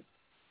love you.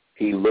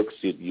 He looks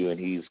at you, and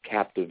he's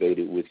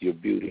captivated with your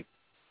beauty.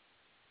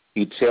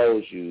 He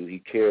tells you he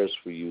cares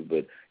for you,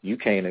 but you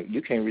can't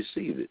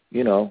receive it,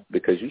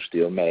 because you're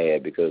still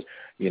mad because,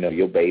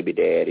 your baby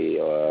daddy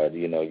or,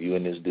 you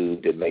and this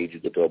dude that made you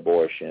get the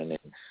abortion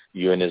and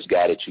you and this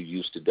guy that you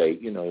used to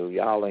date,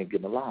 y'all ain't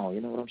getting along, you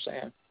know what I'm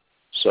saying?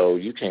 So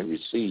you can't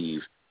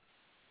receive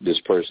this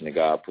person that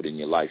God put in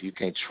your life. You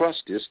can't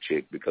trust this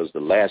chick because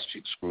the last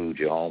chick screwed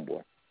your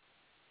homeboy.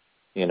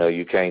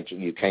 You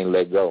can't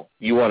let go.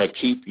 You want to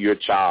keep your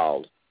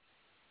child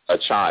a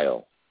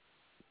child,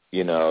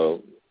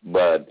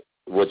 but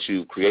what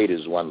you create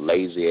is one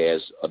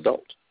lazy-ass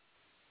adult.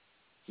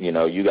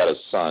 You got a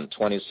son,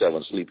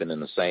 27, sleeping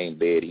in the same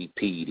bed he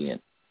peed in.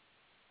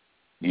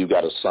 You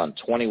got a son,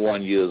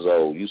 21 years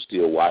old, you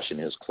still washing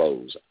his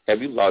clothes.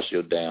 Have you lost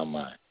your damn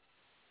mind?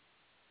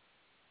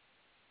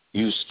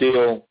 You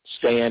still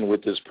stand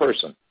with this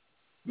person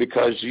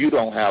because you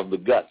don't have the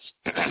guts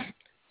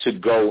to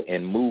go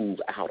and move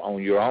out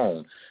on your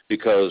own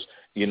because,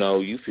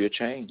 you fear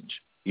change.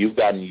 You've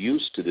gotten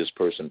used to this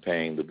person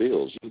paying the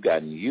bills. You've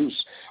gotten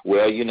used,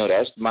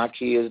 that's my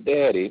kid's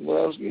daddy.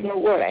 Well, you know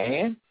what,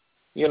 Ann?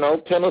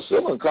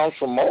 Penicillin comes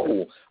from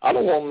mold. I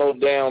don't want no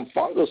damn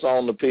fungus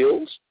on the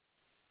pills.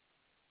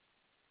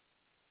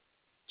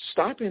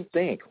 Stop and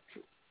think.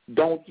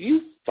 Don't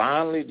you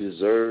finally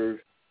deserve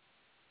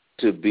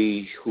to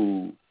be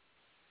who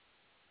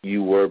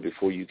you were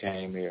before you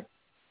came here?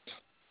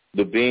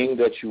 The being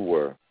that you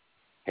were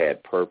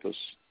had purpose.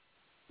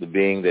 The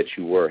being that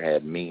you were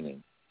had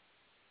meaning.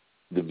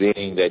 The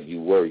being that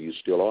you were, you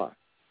still are.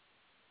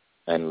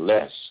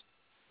 Unless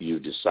you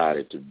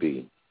decided to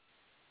be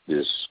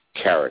this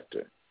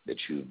character that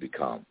you've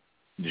become.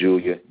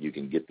 Julia, you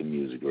can get the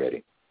music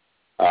ready.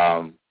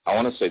 I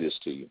want to say this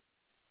to you.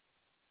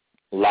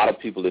 A lot of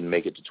people didn't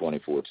make it to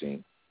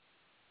 2014.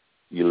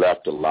 You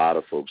left a lot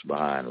of folks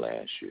behind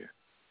last year.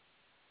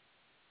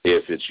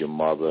 If it's your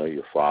mother,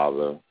 your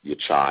father, your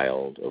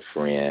child, a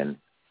friend,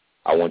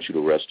 I want you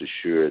to rest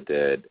assured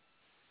that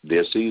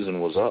their season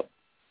was up.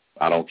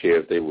 I don't care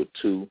if they were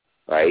 2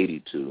 or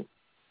 82.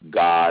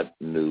 God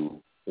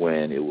knew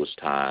when it was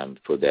time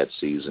for that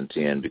season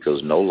to end,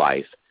 because no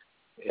life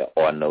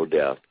or no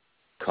death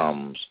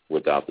comes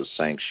without the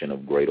sanction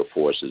of greater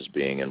forces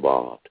being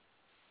involved.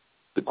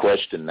 The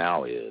question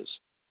now is,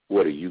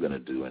 what are you going to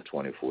do in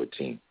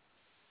 2014?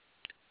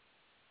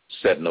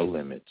 Set no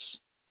limits.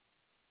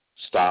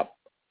 Stop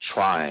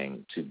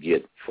trying to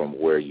get from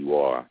where you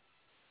are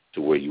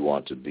to where you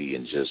want to be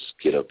and just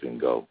get up and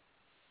go.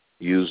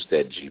 Use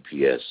that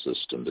GPS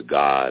system, the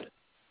God,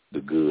 the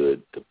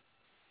good,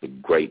 the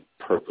great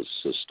purpose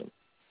system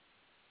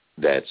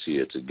that's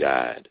here to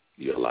guide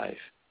your life.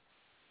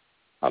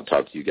 I'll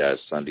talk to you guys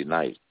Sunday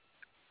night.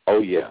 Oh,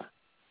 yeah,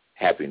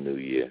 Happy New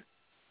Year.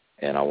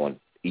 And I want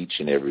each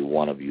and every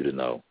one of you to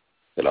know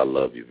that I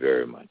love you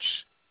very much.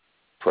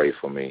 Pray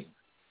for me.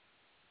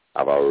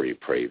 I've already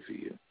prayed for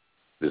you.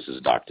 This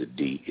is Dr.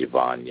 D.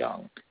 Yvonne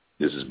Young.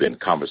 This has been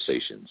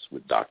Conversations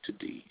with Dr.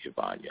 D.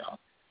 Yvonne Young.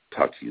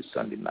 Talk to you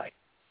Sunday night.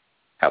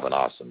 Have an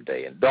awesome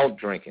day. And don't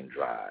drink and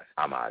drive.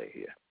 I'm out of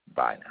here.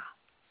 Bye now.